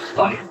see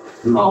by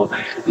now.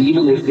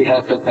 Even if we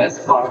have the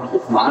best part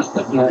of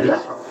master plan,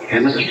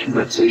 energy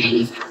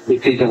transition, we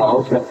figure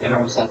out that there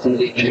are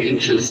suddenly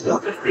changes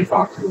that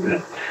refactor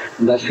that.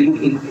 And I think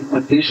in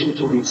addition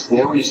to these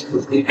very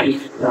specific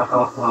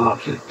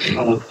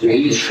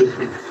ways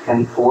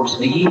and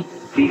foresee,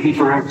 we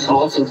perhaps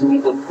also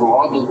need a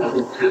broader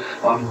narrative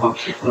of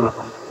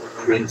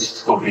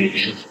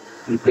transformation.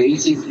 And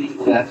basically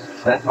that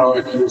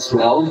argues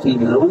well, we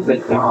know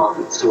that there are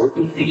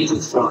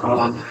uncertainties,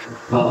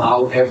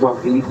 however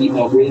we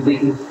are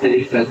willing to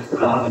take that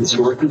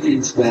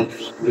uncertainties that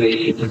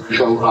they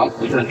show up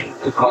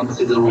to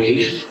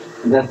consideration.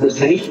 And at the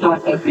same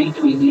time, I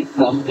think we need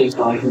something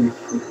like an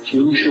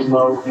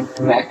institutional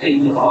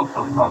mapping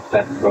of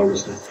that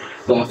process.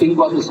 So I think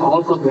what is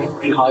also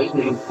very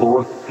highly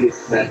important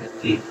is that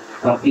the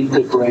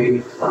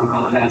integrate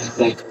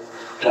aspect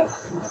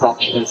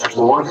such as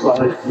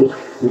foresight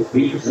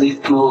real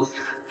signals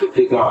to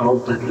figure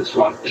out the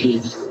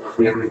disruptions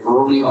very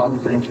early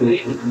on when they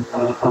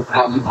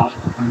come up.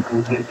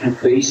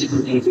 And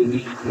basically we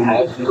need to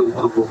have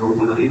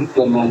to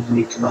implement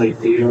this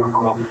idea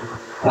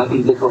of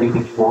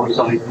integrated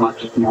foresight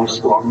much more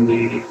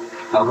strongly.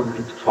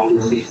 Government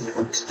policies,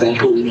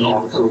 especially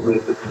also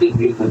with the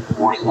thinking and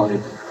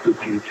foresight to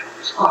future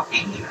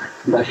disruption.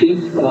 And I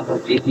think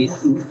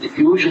this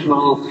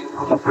institutional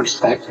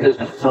perspective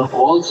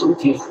also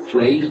gives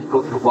place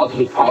to what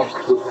we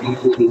talked to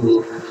people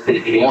who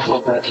prepare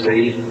for that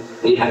way.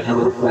 They have a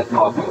little bit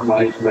of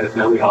right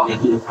very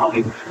often in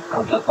time,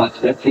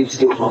 but that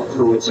gives you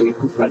also a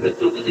certain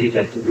credibility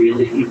that you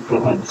really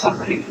implement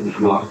something in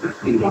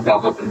your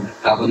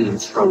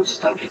governance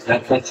first. I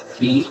think that's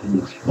key and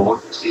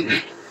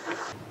important.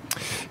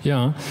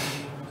 Yeah,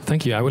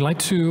 thank you. I would like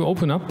to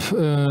open up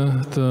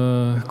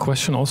the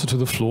question also to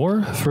the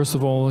floor. First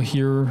of all,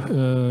 here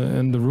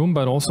in the room,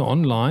 but also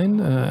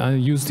online. I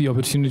use the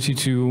opportunity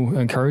to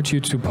encourage you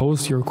to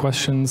post your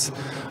questions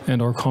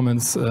and or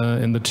comments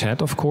in the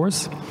chat, of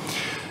course.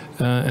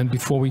 And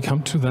before we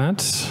come to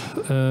that,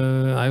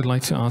 I would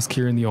like to ask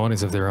here in the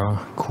audience if there are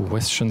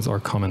questions or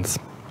comments.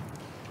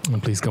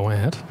 And please go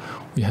ahead.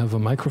 We have a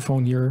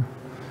microphone here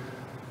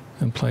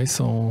in place,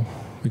 so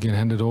we can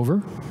hand it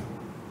over.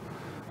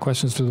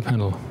 Questions to the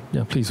panel.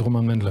 Yeah, please,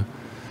 Roman Mendle.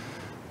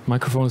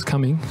 Microphone is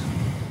coming.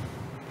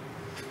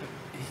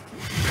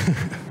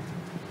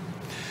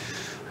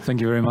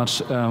 Thank you very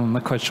much. I'm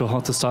not quite sure how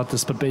to start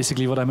this, but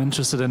basically what I'm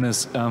interested in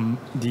is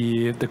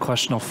the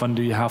question of when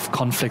do you have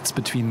conflicts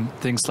between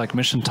things like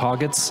mission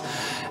targets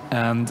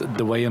and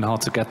the way and how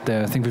to get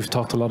there. I think we've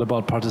talked a lot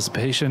about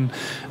participation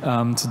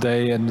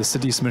today, and the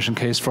city's mission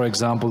case, for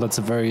example, that's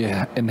a very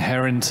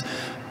inherent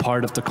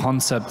part of the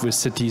concept with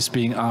cities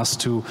being asked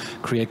to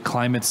create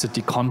climate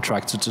city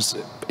contracts, which is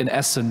in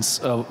essence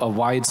a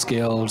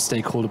wide-scale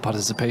stakeholder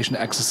participation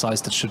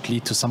exercise that should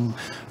lead to some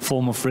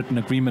form of written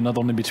agreement, not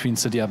only between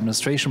city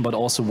administration, but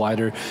also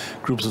wider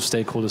groups of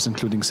stakeholders,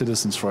 including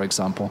citizens, for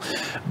example.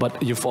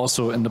 But you've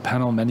also, in the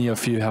panel, many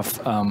of you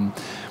have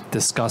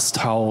discussed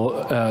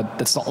how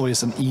that's not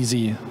always an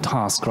easy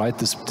task, right?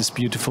 This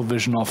beautiful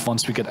vision of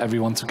once we get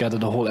everyone together,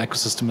 the whole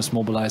ecosystem is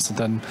mobilized, and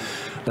then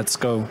let's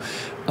go.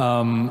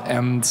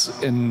 And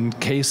in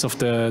case of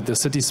the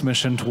city's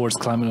mission towards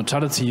climate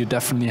neutrality, you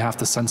definitely have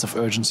the sense of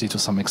urgency to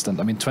some extent.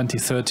 I mean,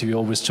 2030, we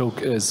always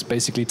joke, is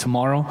basically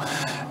tomorrow.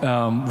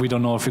 We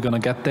don't know if we're going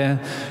to get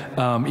there,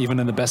 even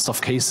in the best of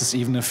cases,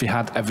 even if we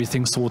had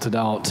everything sorted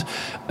out.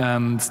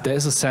 And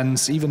there's a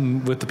sense,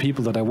 even with the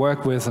people that I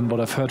work with and what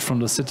I've heard from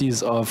the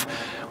cities, of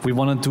we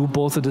want to do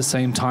both at the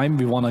same time.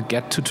 We want to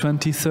get to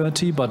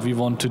 2030, but we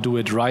want to do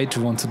it right.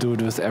 We want to do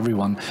it with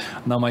everyone.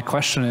 Now, my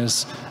question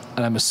is,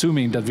 and I'm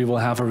assuming that we will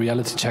have a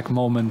reality check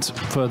moment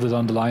further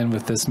down the line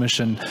with this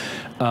mission,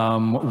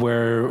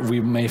 where we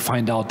may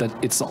find out that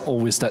it's not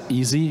always that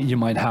easy. You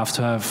might have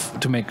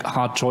to make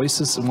hard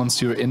choices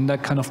once you're in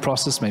that kind of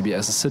process, maybe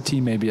as a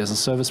city, maybe as a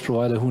service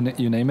provider,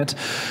 you name it,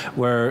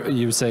 where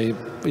you say,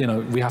 you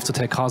know, we have to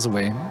take cars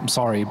away. I'm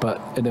sorry,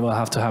 but it will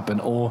have to happen.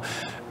 Or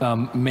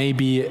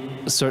maybe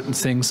certain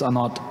things are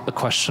not a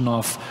question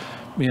of,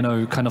 you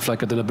know, kind of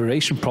like a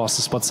deliberation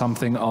process, but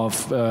something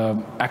of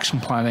action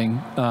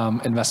planning,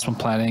 investment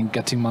planning,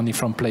 getting money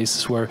from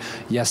places where,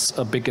 yes,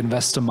 a big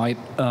investor might,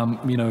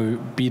 you know,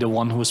 be the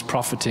one who is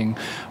profiting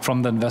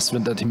from the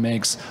investment that he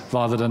makes,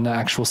 rather than the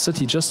actual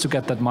city, just to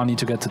get that money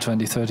to get to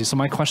 2030. So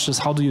my question is,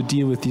 how do you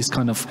deal with these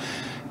kind of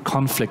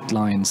conflict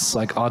lines?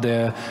 Like, are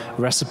there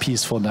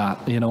recipes for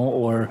that, you know,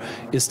 or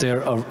is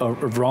there a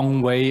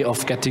wrong way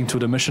of getting to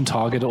the mission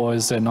target, or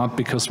is there not,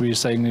 because we're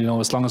saying, you know,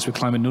 as long as we're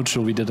climate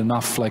neutral, we did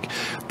enough? Like,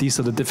 these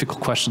are the difficult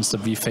questions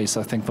that we face,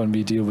 I think, when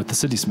we deal with the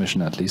city's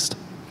mission, at least.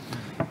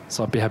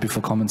 So I'd be happy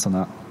for comments on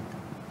that.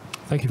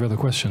 Thank you for the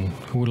question.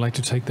 Who would like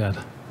to take that?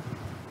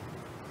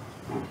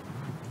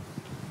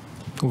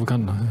 Uwe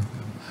Cantner.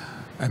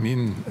 I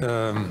mean,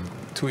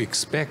 to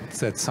expect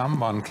that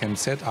someone can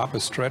set up a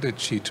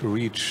strategy to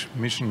reach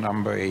mission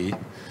number A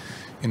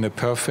in a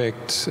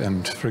perfect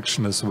and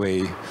frictionless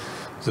way,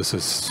 this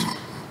is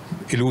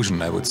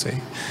illusion, I would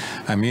say.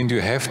 I mean,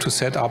 you have to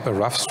set up a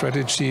rough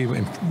strategy.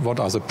 What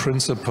are the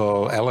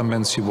principal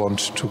elements you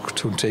want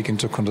to take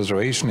into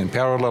consideration in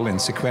parallel and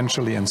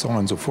sequentially and so on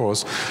and so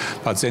forth.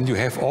 But then you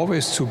have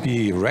always to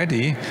be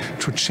ready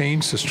to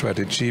change the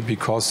strategy,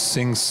 because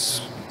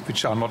things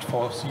which are not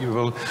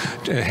foreseeable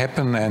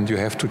happen, and you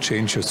have to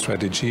change your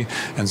strategy.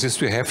 And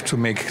this we have to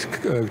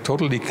make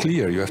totally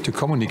clear. You have to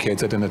communicate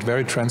that in a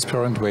very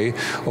transparent way.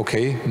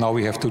 Okay, now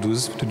we have to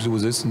do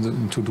this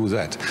and to do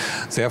that.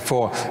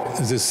 Therefore,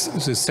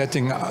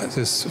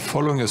 this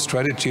following a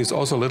strategy is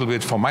also a little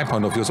bit, from my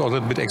point of view, is also a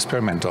little bit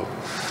experimental.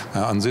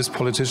 And this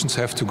politicians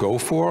have to go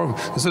for.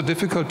 It's a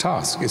difficult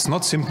task. It's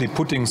not simply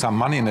putting some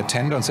money in a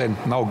tender and saying,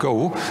 now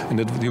go,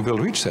 and you will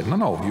reach that.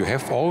 No, you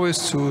have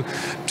always to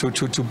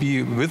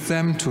be with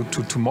them,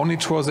 to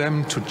monitor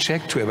them, to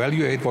check, to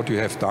evaluate what you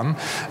have done,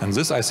 and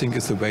this, I think,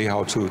 is the way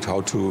how to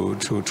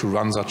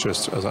run such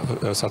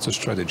a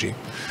strategy.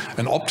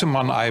 An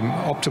optimal,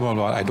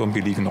 I don't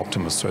believe in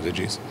optimal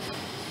strategies.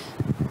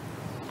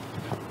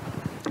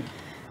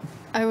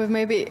 I would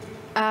maybe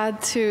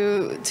add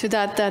to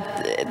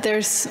that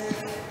there's,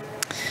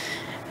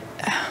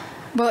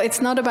 well,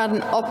 it's not about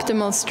an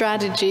optimal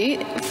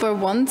strategy for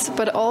once,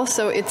 but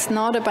also it's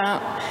not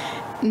about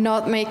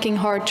not making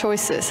hard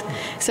choices.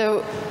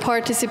 So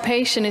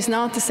participation is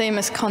not the same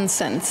as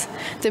consent.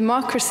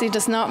 Democracy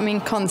does not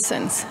mean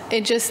consent.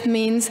 It just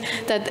means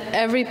that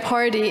every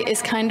party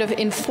is kind of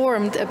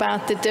informed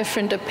about the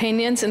different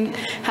opinions and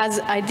has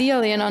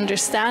ideally an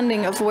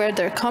understanding of where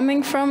they're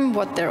coming from,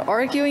 what they're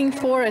arguing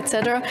for,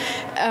 etc.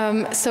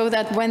 So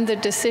that when the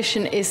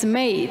decision is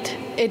made,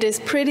 it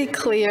is pretty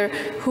clear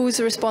whose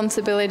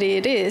responsibility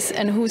it is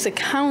and who's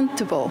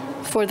accountable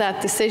for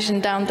that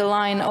decision down the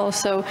line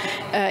also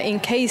in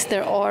case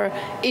there are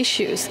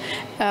issues.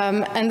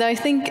 And I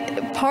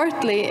think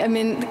partly, I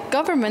mean,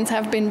 governments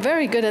have been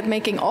very good at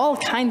making all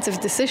kinds of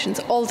decisions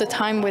all the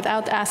time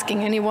without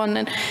asking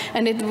anyone,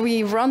 and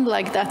we run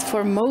like that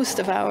for most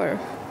of our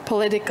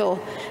political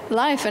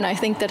life, and I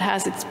think that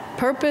has its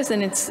purpose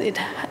and it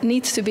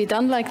needs to be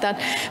done like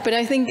that. But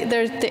I think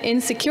there's the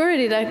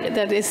insecurity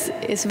that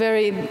is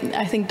very,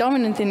 I think,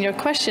 dominant in your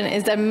question,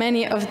 is that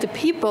many of the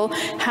people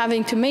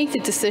having to make the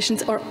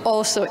decisions are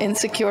also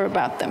insecure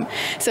about them.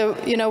 So,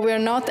 you know, we're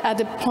not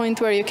at a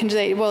point where you can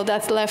say, well,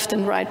 that's left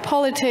and right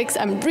politics,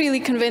 I'm really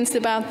convinced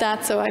about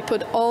that, so I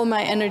put all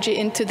my energy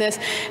into this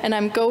and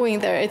I'm going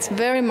there. It's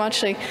very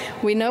much like,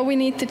 we know we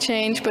need to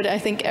change, but I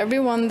think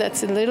everyone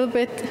that's a little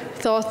bit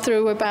thought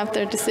through about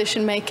their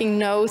decision making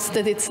knows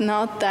that it's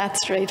not that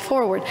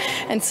straightforward.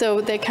 And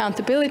so the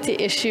accountability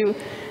issue,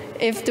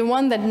 if the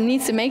one that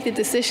needs to make the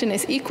decision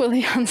is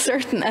equally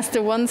uncertain as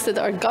the ones that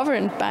are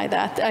governed by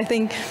that, I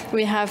think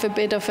we have a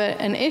bit of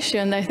an issue.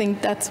 And I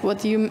think that's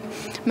what you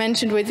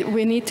mentioned with,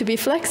 we need to be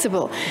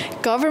flexible.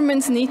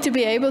 Governments need to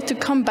be able to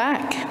come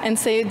back and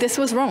say, this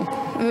was wrong,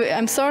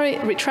 I'm sorry,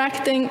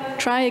 retracting,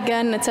 try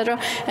again, etc.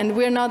 And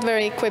we're not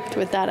very equipped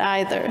with that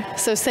either.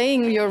 So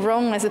saying you're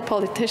wrong as a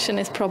politician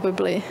is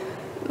probably,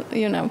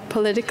 you know,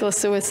 political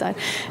suicide.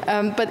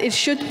 But it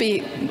should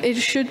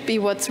be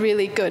what's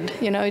really good.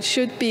 You know, it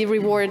should be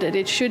rewarded.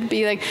 It should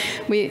be like,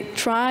 we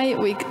try,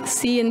 we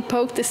see and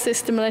poke the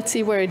system, let's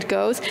see where it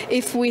goes.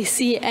 If we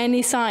see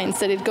any signs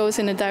that it goes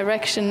in a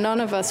direction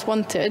none of us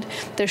wanted,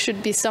 there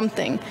should be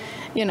something.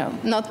 You know,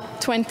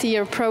 not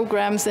 20-year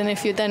programs, and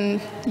if you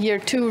then year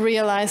 2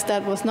 realize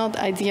that was not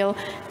ideal,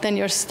 then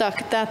you're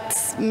stuck.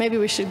 That's, maybe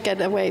we should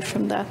get away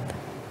from that.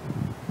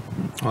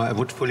 I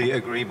would fully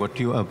agree what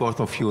you both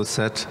of you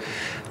said,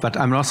 but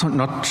I'm also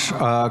not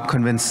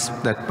convinced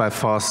that by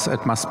force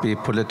it must be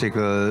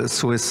political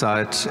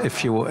suicide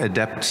if you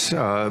adapt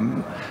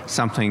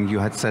something you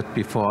had said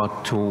before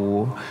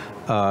to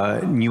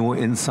new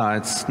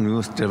insights,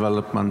 new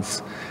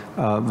developments.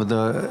 With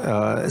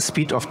the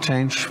speed of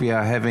change we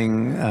are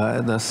having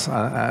this,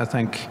 I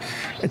think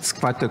it's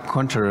quite the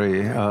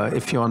contrary.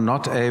 If you're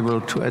not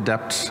able to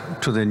adapt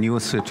to the new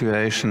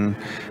situation,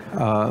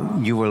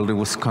 you will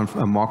lose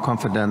more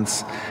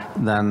confidence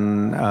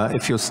than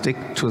if you stick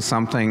to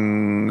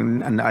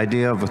something, an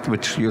idea with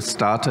which you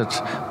started,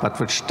 but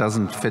which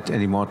doesn't fit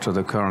anymore to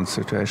the current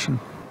situation.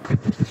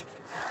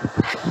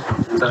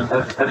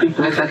 I think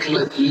that's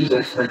actually a key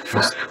that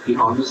to be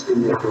honest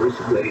in the first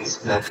place,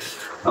 that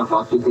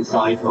what to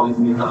decide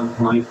on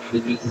might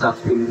be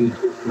something we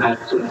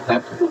have to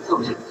adapt to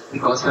something,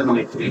 because there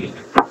might be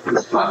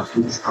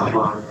distractions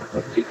cover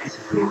we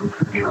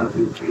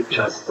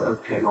just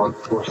cannot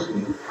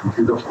foresee.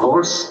 And of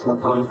course,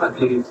 I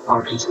think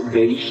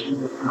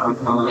participation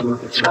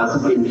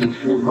doesn't need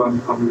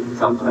from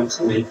sometimes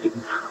making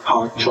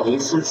hard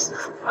choices,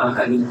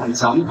 and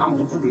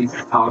sometimes these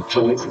hard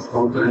choices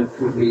also have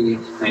to be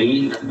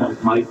made,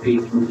 and might be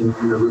a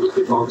little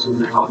bit also in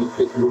the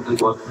conflict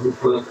with what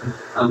people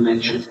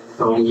mentioned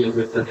earlier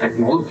with the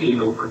technology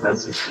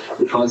openness,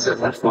 because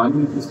at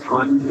one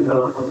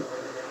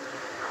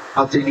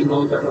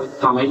particular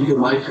time you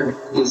might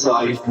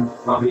decide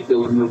we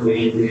go in a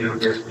way where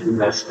we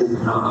invest in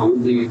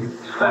only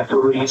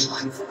batteries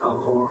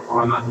or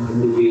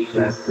maybe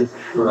invest in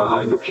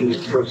hydrogen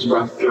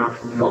infrastructure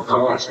or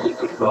cars,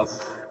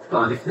 because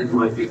it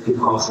might be too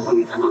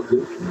costly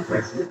to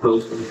invest in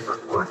those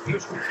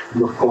infrastructures.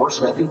 And of course,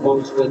 that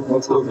involves then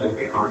also a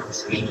very hard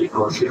decision,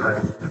 because you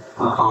have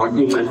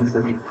arguments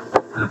that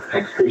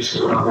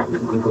factors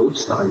on both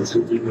sides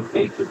who even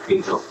make the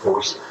case, of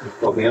course,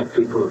 for where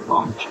people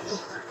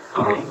advantages.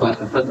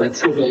 But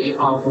that's the way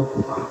of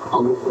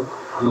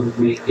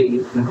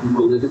making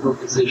political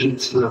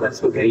decisions. That's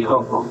the way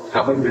of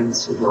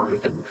governments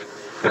work.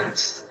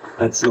 That's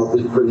not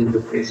different in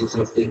the cases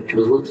of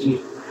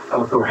sustainability.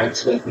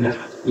 Perhaps that we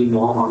have to be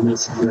more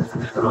honest with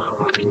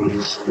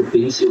the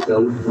things you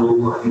don't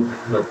know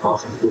the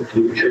possible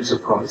futures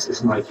of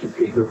crisis might be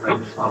bigger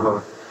than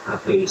other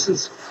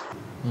cases.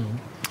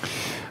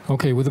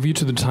 Okay, with a view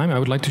to the time, I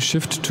would like to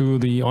shift to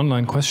the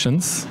online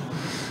questions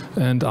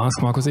and ask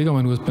Markus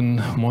Egermann, who has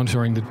been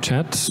monitoring the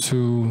chat,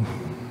 to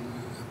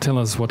tell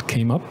us what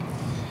came up.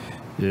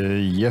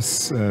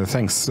 Yes,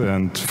 thanks.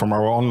 And from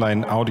our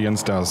online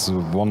audience, there's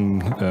one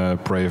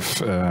brave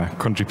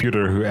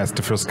contributor who asked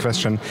the first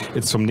question.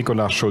 It's from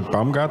Nicolas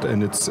Schult-Baumgart,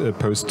 and it's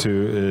posed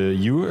to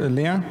you,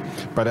 Lea,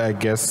 but I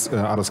guess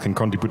others can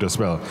contribute as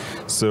well.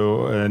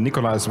 So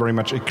Nicolas is very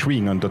much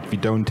agreeing on that we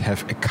don't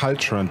have a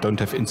culture and don't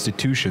have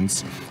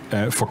institutions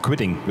for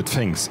quitting with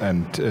things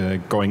and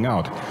going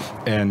out.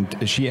 And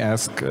she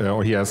asked,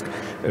 or he asked,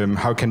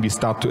 how can we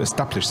start to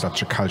establish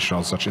such a culture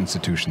or such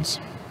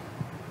institutions?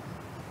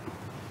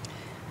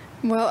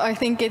 Well, I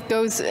think it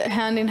goes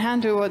hand in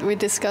hand with what we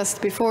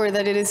discussed before,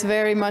 that it is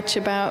very much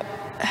about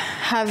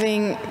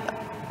having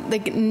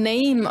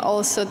name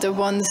also the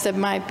ones that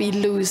might be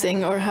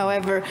losing, or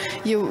however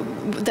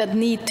that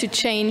need to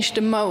change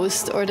the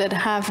most, or that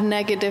have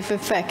negative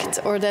effects,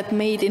 or that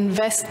made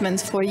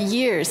investments for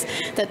years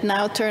that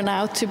now turn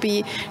out to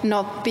be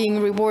not being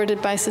rewarded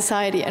by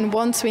society. And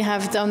once we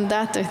have done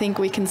that, I think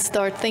we can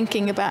start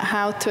thinking about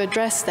how to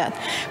address that.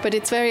 But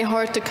it's very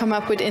hard to come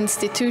up with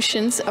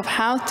institutions of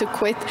how to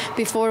quit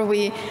before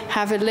we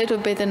have a little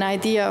bit an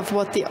idea of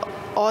what the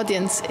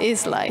audience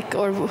is like,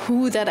 or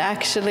who that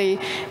actually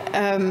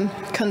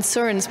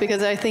concerns,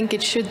 because I think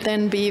it should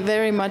then be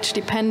very much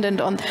dependent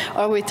on,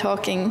 are we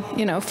talking,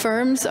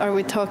 firms, are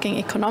we talking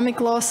economic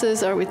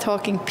losses, are we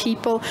talking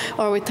people,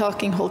 are we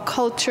talking whole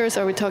cultures,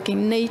 are we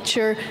talking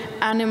nature,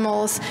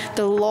 animals,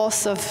 the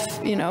loss of,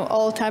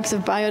 all types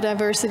of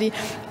biodiversity.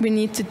 We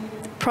need to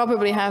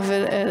probably have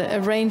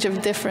a range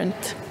of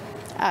different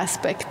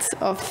aspects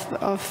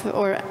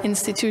or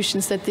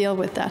institutions that deal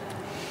with that.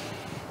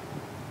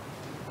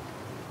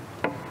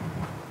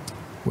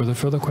 Were there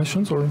further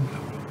questions, or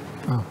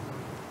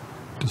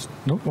just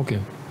no? Okay.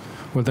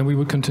 Well, then we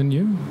would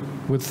continue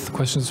with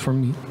questions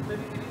from me.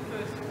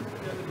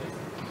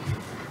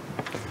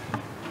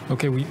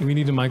 Okay, we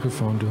need a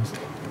microphone, just.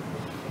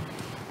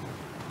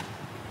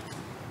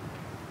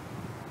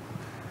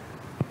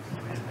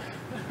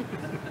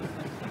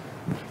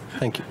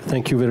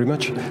 Thank you very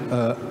much.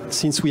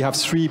 Since we have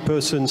three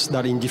persons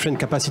that in different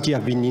capacity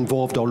have been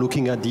involved or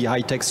looking at the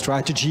high-tech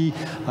strategy,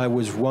 I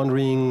was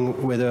wondering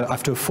whether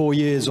after 4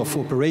 years of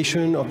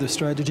operation of the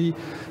strategy,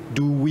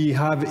 do we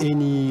have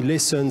any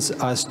lessons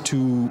as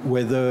to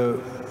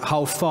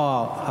how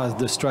far has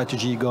the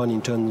strategy gone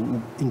in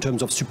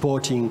terms of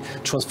supporting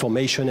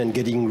transformation and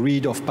getting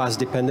rid of past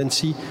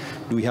dependency?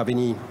 Do we have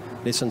any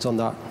lessons on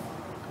that?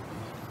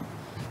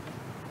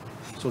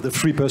 So the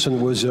three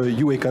person was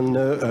Uwe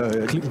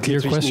Cantner.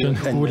 Clear question.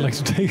 Who would like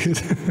to take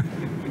it?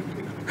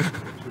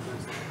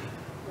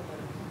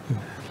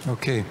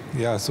 Okay,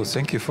 yeah, so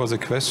thank you for the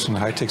question,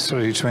 High-Tech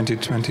Strategy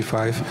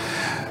 2025.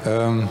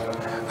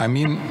 I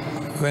mean,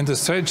 when the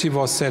strategy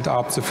was set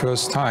up the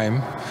first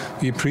time,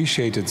 we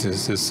appreciated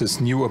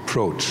this new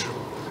approach,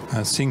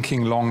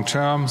 thinking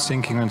long-term,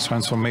 thinking in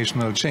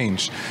transformational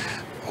change,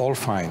 all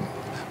fine.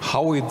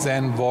 How it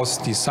then was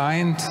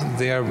designed,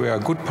 there were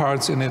good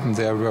parts in it and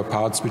there were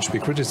parts which we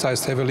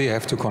criticized heavily, I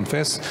have to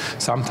confess.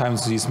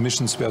 Sometimes these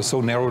missions were so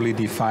narrowly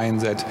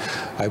defined that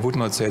I would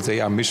not say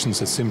they are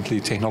missions, it's simply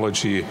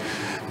technology,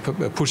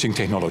 pushing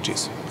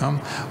technologies.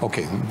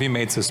 Okay, we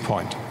made this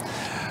point.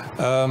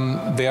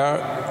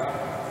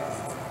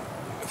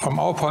 From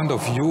our point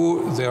of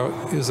view, there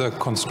is a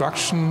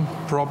construction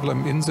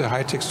problem in the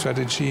high-tech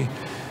strategy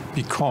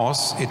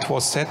because it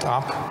was set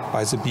up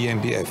by the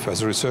BMBF,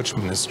 as a research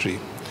ministry.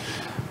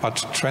 But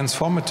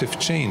transformative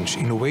change,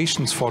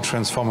 innovations for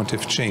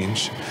transformative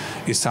change,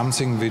 is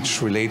something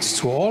which relates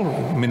to all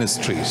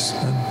ministries.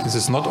 This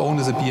is not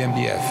only the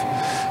BMBF.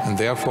 And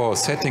therefore,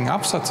 setting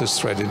up such a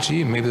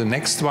strategy, maybe the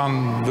next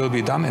one will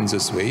be done in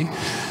this way,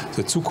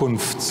 the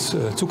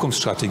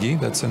Zukunftsstrategie,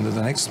 that's in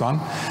the next one,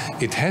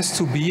 it has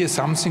to be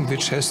something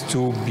which has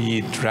to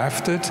be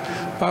drafted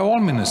by all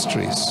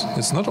ministries.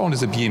 It's not only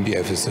the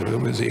BMBF, it's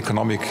the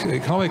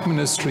economic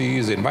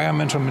ministry, the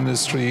environmental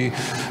ministry,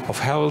 of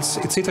health,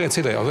 etc.,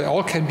 etc. They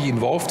all can be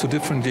involved to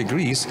different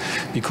degrees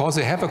because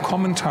they have a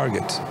common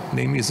target,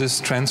 namely this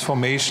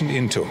transformation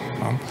into.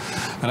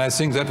 And I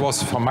think that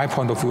was, from my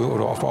point of view,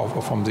 or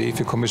from the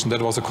EFI Commission,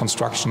 that was a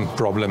construction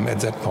problem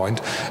at that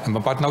point.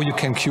 But now you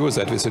can cure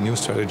that with a new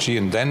strategy,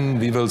 and then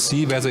we will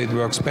see whether it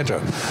works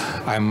better.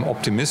 I'm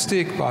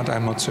optimistic, but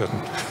I'm not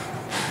certain.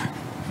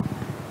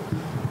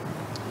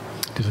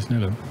 Dietrich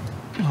Nelle.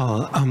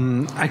 Well,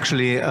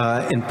 actually,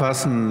 in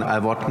person, I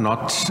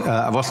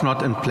was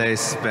not in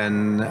place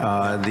when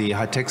the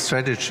high-tech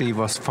strategy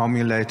was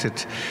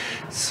formulated,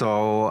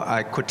 so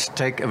I could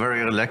take a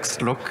very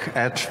relaxed look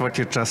at what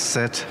you just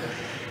said.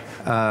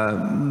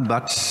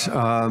 But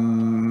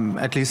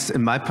at least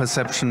in my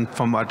perception,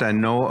 from what I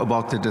know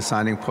about the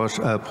designing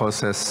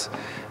process,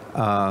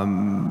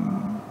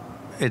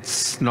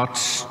 it's not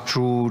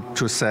true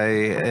to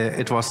say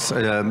it was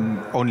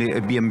only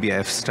a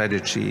BMBF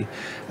strategy.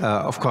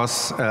 Of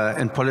course,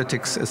 in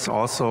politics, it's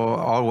also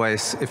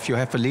always, if you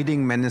have a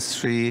leading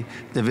ministry,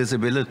 the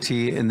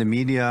visibility in the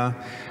media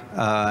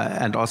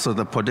and also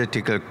the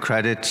political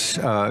credit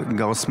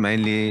goes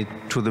mainly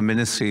to the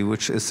ministry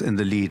which is in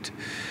the lead.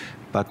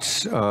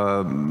 But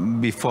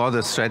before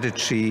the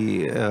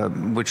strategy,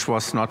 which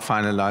was not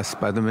finalized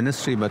by the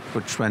ministry, but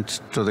which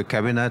went to the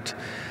cabinet,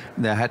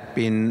 there had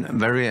been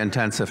very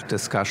intensive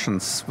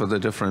discussions with the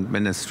different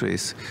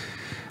ministries.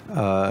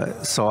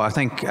 So I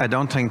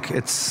don't think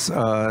it's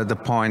the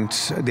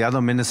point. The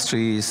other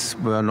ministries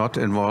were not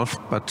involved,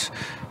 but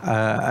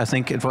I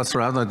think it was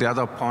rather the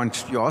other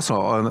point you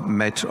also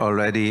made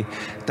already,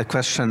 the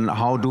question,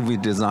 how do we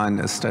design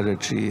a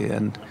strategy?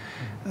 And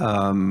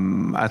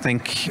I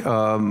think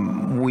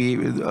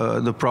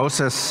the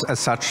process as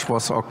such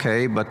was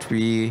okay, but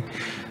we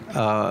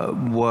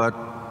were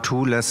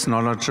too less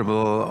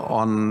knowledgeable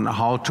on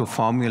how to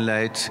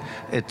formulate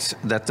it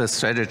that the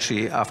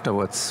strategy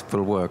afterwards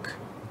will work.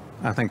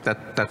 I think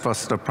that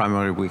was the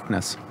primary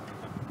weakness.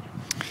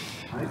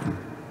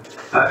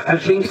 I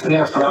think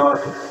there's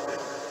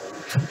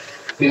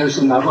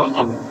another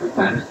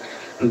comment.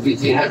 We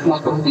have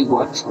not only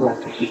one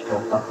strategy,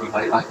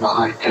 like the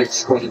high-tech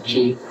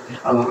strategy.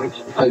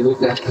 If I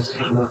look at the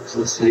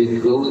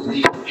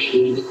sustainability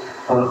issue,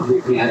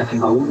 we have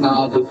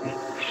Mona,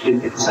 in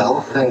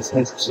itself has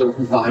a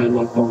certain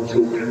dialogue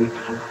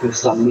with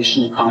some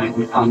mission kind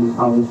of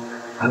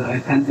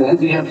and then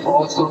we have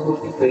also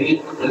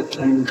debate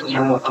and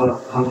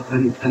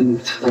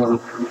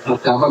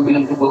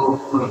governmental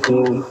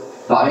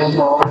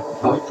dialogue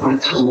about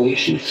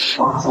transformation.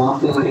 For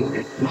example,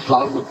 in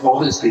climate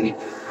policy,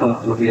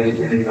 where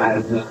you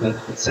have the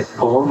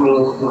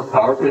sectoral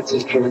targets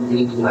in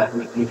Germany, like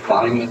the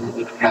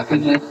climate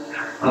cabinet,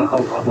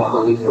 of the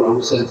whole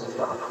process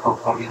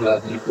of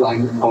the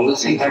climate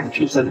policy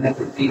actions, and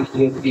everything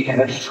here we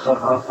have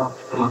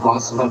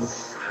was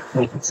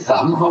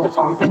somehow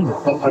functioning,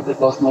 but it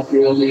was not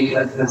really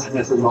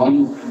as a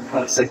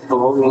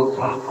non-sectoral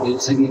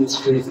policy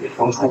ministry. It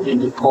was not in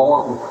the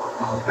core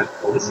of that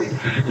policy.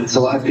 And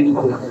so I think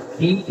the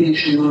key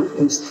issue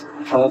is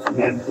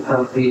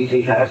that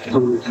we have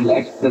to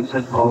select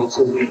and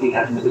also we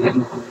have to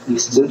have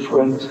these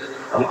different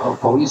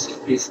policy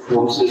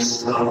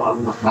discourses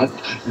much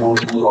more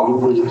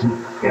strongly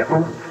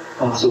together.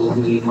 So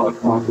we, for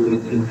example,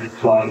 in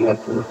climate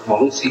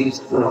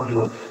policies,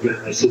 the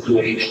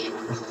situation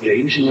is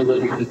changing a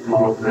little bit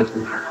more with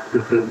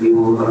the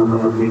new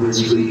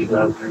ministry,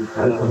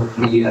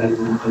 PNWK,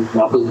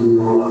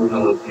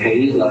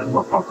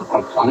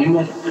 for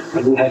climate,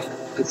 and we have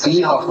to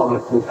see how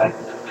it will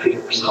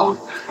figures out.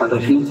 But I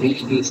think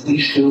this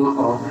issue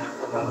of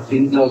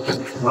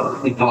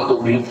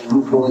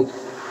interdepartmental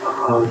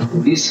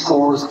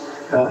discourse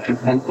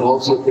and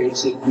also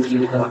basically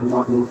not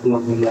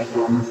only like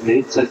one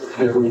state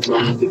secretary or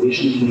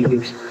division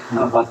leaders,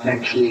 but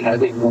actually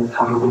having one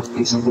kind of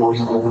discourse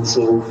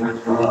also,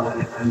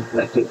 and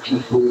that the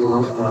people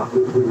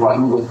who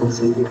run with the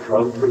single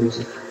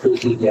programs will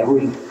be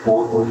very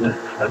important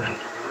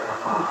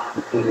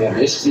there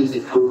has been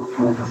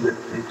improvement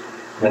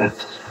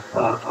that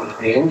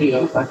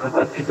area,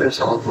 but there's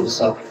also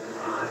some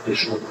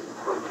additional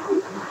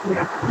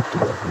improvement.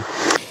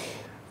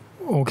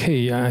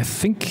 Okay, I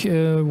think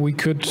we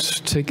could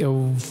take a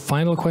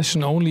final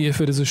question only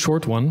if it is a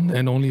short one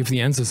and only if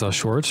the answers are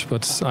short,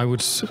 but I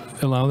would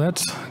allow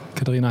that.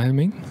 Katharina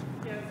Helming.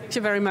 Thank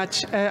you very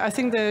much. I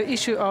think the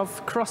issue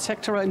of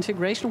cross-sectoral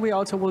integration we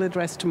also will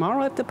address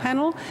tomorrow at the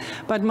panel,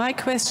 but my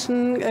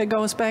question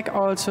goes back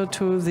also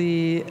to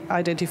the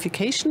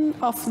identification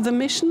of the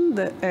mission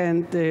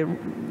and the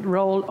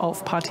role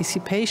of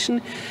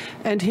participation.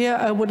 And here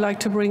I would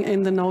like to bring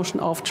in the notion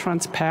of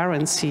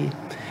transparency.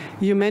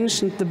 You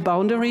mentioned the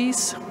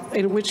boundaries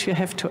in which you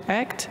have to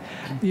act.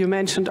 You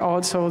mentioned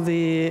also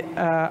you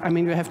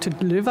have to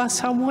deliver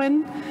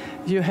someone.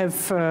 You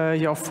have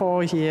your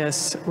 4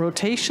 years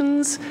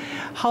rotations.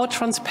 How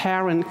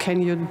transparent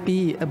can you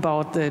be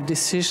about the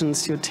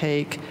decisions you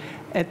take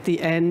at the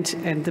end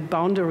and the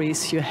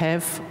boundaries you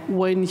have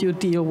when you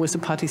deal with the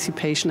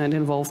participation and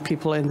involve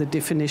people in the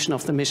definition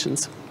of the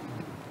missions?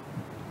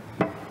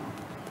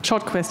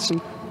 Short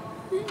question.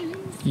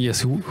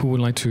 Yes, who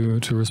would like to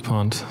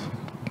respond?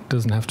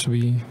 Doesn't have to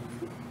be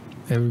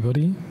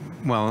everybody.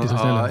 Well,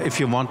 if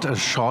you want a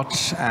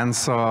short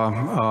answer,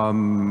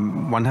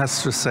 one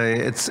has to say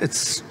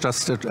it's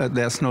just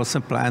there's no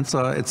simple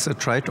answer. It's a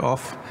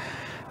trade-off.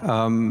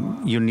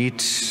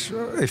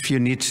 If you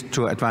need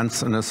to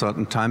advance in a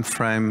certain time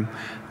frame,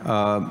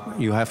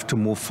 you have to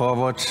move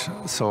forward.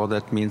 So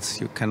that means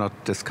you cannot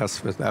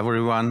discuss with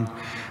everyone,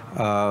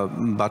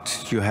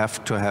 but you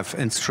have to have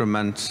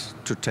instruments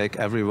to take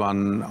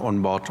everyone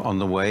on board on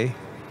the way.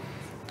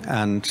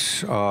 And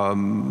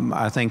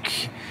I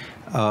think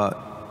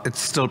it's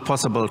still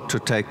possible to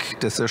take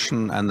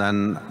decision and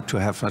then to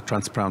have a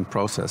transparent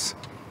process.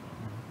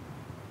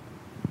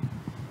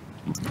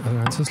 Other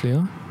answers,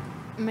 Lea?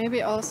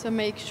 Maybe also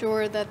make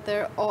sure that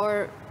there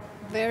are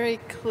very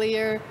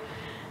clear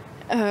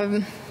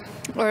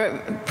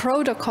or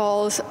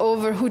protocols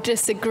over who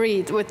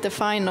disagreed with the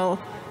final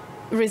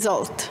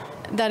result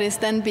that is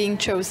then being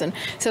chosen,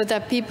 so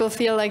that people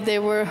feel like they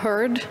were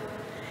heard.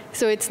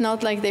 So it's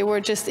not like they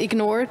were just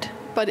ignored,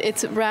 but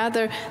it's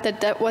rather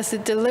that that was a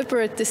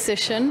deliberate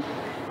decision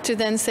to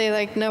then say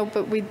like, no,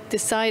 but we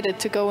decided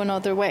to go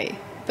another way.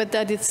 But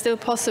that it's still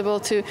possible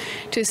to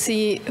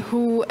see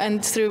who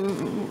and through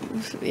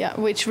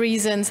which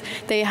reasons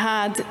they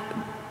had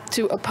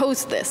to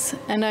oppose this.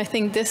 And I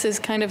think this is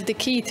kind of the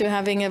key to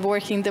having a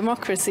working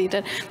democracy,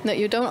 that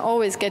you don't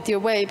always get your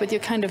way, but you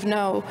kind of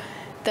know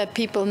that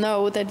people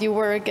know that you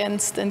were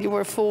against and you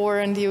were for,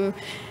 and the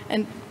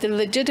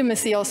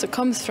legitimacy also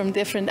comes from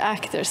different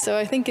actors. So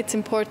I think it's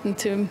important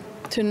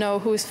to know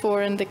who's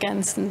for and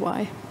against and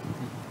why.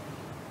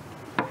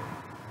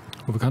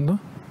 Uwe Cantner?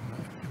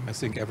 I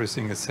think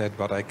everything is said,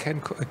 but I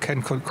can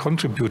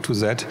contribute to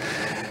that.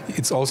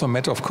 It's also a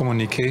matter of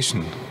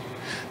communication.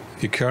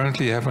 We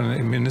currently have a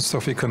Minister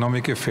of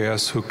Economic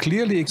Affairs who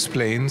clearly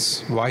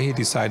explains why he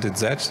decided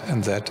that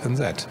and that and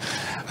that.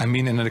 I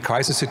mean, in a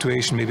crisis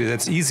situation, maybe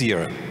that's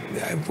easier.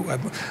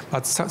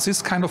 But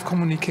this kind of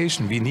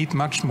communication, we need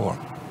much more.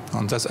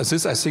 And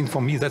this, I think,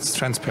 for me, that's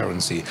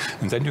transparency.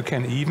 And then you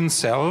can even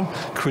sell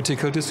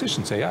critical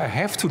decisions. Say, I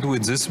have to do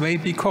it this way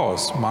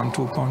because 1,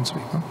 2,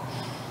 3. Huh?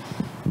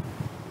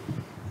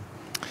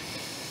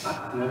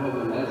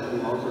 Nevertheless, we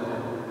also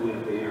have to be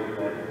aware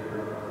that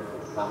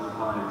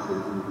sometimes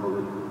in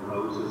political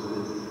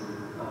processes,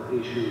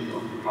 issues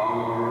of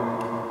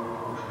power,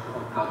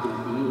 of cutting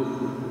deals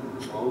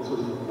is also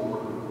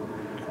important.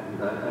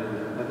 And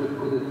I would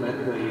put it that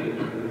way.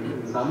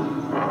 In some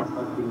instances,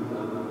 I think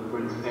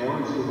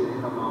transparency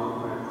will come out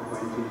perhaps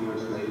 20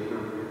 years later,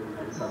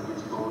 and some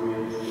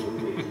historians will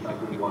take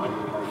study why it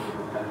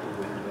happened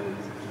when they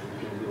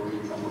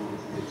during some of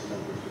these case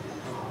studies.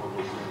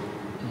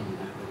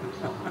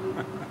 Some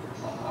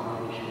other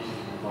issues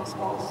that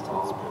are also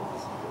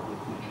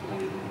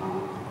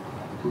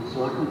to a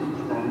certain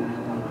extent,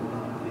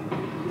 at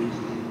least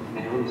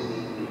transparency,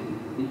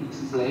 the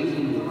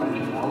explaining the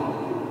rationale of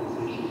your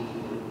decisions,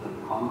 the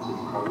cons and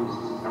pros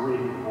is very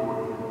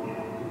important. We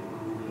have to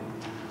improve it,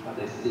 but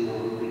I still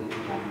think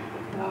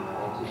that there are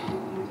also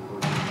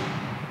good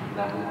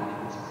level of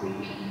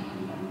discretion,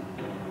 and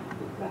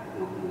that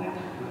will be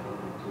left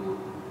to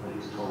the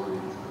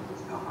historians to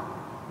discover.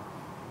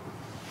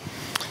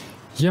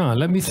 Yeah,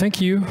 let me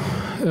thank you,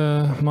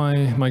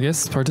 my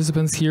guests,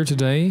 participants here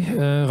today,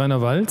 Rainer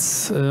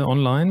Walz,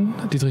 online,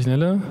 Dietrich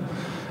Nelle,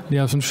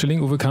 Lea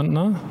Fünfschilling, Uwe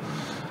Cantner.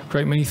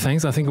 Great many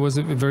thanks. I think it was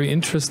a very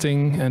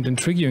interesting and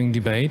intriguing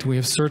debate. We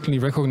have certainly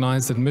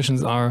recognized that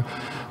missions are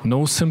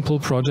no simple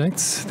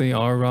projects. They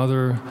are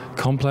rather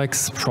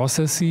complex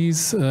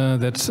processes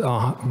that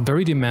are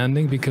very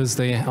demanding because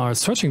they are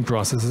searching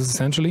processes,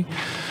 essentially,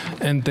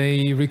 and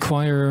they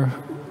require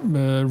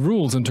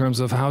rules in terms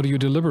of how do you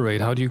deliberate,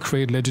 how do you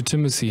create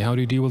legitimacy, how do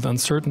you deal with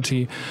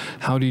uncertainty,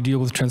 how do you deal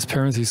with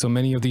transparency. So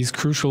many of these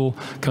crucial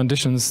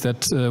conditions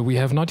that we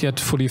have not yet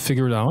fully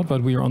figured out,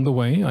 but we are on the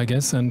way, I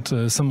guess,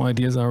 and some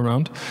ideas are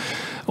around.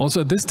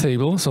 Also at this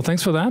table, so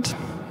thanks for that.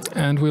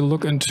 And we'll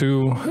look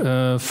into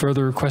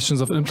further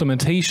questions of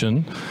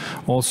implementation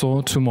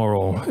also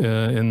tomorrow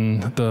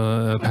in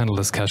the panel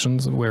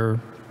discussions, where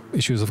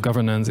issues of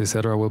governance,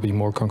 etc., will be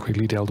more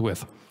concretely dealt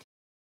with.